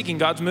speaking,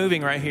 God's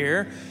moving right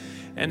here.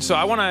 And so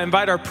I want to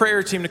invite our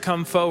prayer team to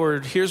come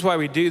forward. Here's why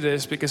we do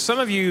this, because some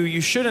of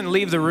you shouldn't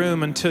leave the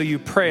room until you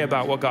pray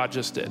about what God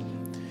just did.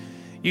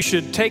 You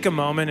should take a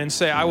moment and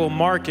say, I will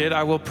mark it.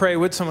 I will pray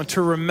with someone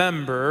to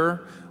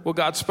remember what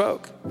God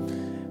spoke.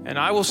 And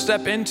I will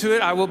step into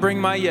it. I will bring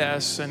my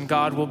yes, and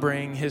God will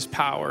bring his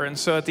power. And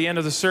so at the end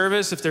of the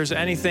service, if there's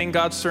anything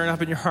God's stirring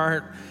up in your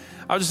heart,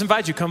 I'll just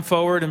invite you, come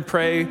forward and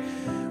pray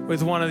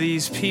with one of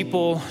these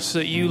people so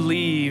that you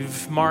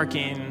leave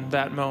marking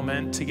that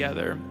moment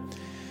together.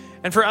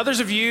 And for others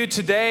of you,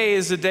 today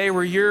is a day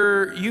where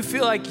you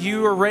feel like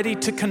you are ready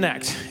to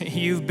connect.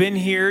 You've been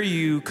here,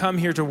 you come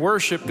here to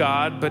worship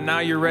God, but now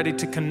you're ready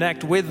to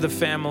connect with the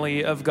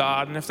family of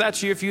God. And if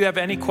that's you, if you have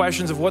any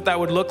questions of what that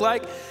would look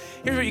like,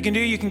 here's what you can do.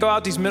 You can go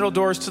out these middle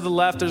doors to the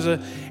left. There's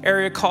an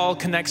area called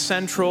Connect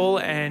Central,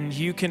 and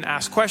you can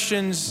ask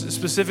questions,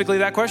 specifically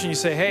that question. You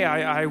say, hey,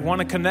 I want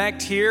to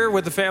connect here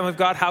with the family of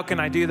God. How can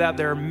I do that?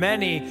 There are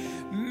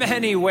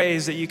many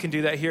ways that you can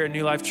do that here at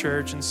New Life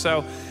Church. And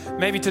so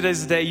maybe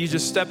today's the day you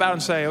just step out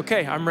and say,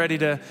 okay, I'm ready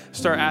to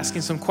start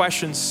asking some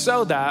questions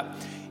so that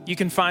you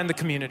can find the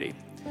community.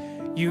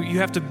 You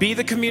have to be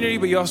the community,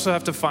 but you also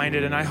have to find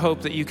it. And I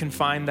hope that you can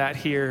find that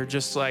here,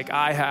 just like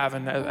I have,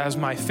 and as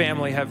my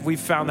family have. We've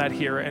found that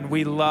here, and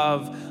we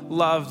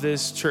love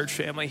this church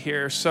family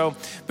here. So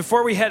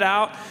before we head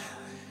out,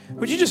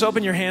 would you just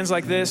open your hands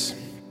like this?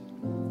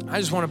 I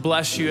just want to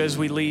bless you as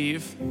we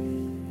leave.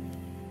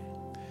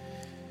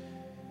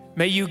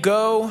 May you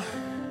go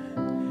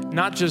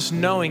not just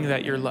knowing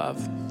that you're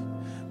loved,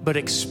 but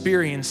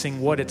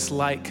experiencing what it's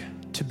like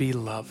to be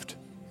loved.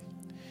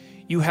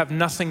 You have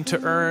nothing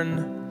to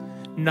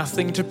earn,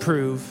 nothing to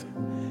prove,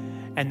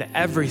 and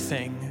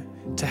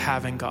everything to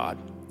have in God.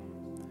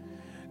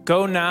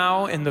 Go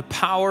now in the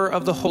power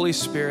of the Holy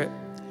Spirit,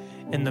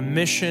 in the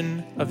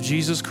mission of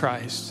Jesus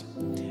Christ.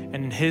 And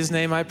in his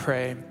name I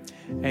pray,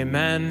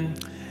 amen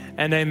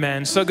and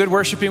amen. So good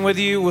worshiping with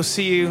you. We'll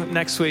see you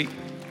next week.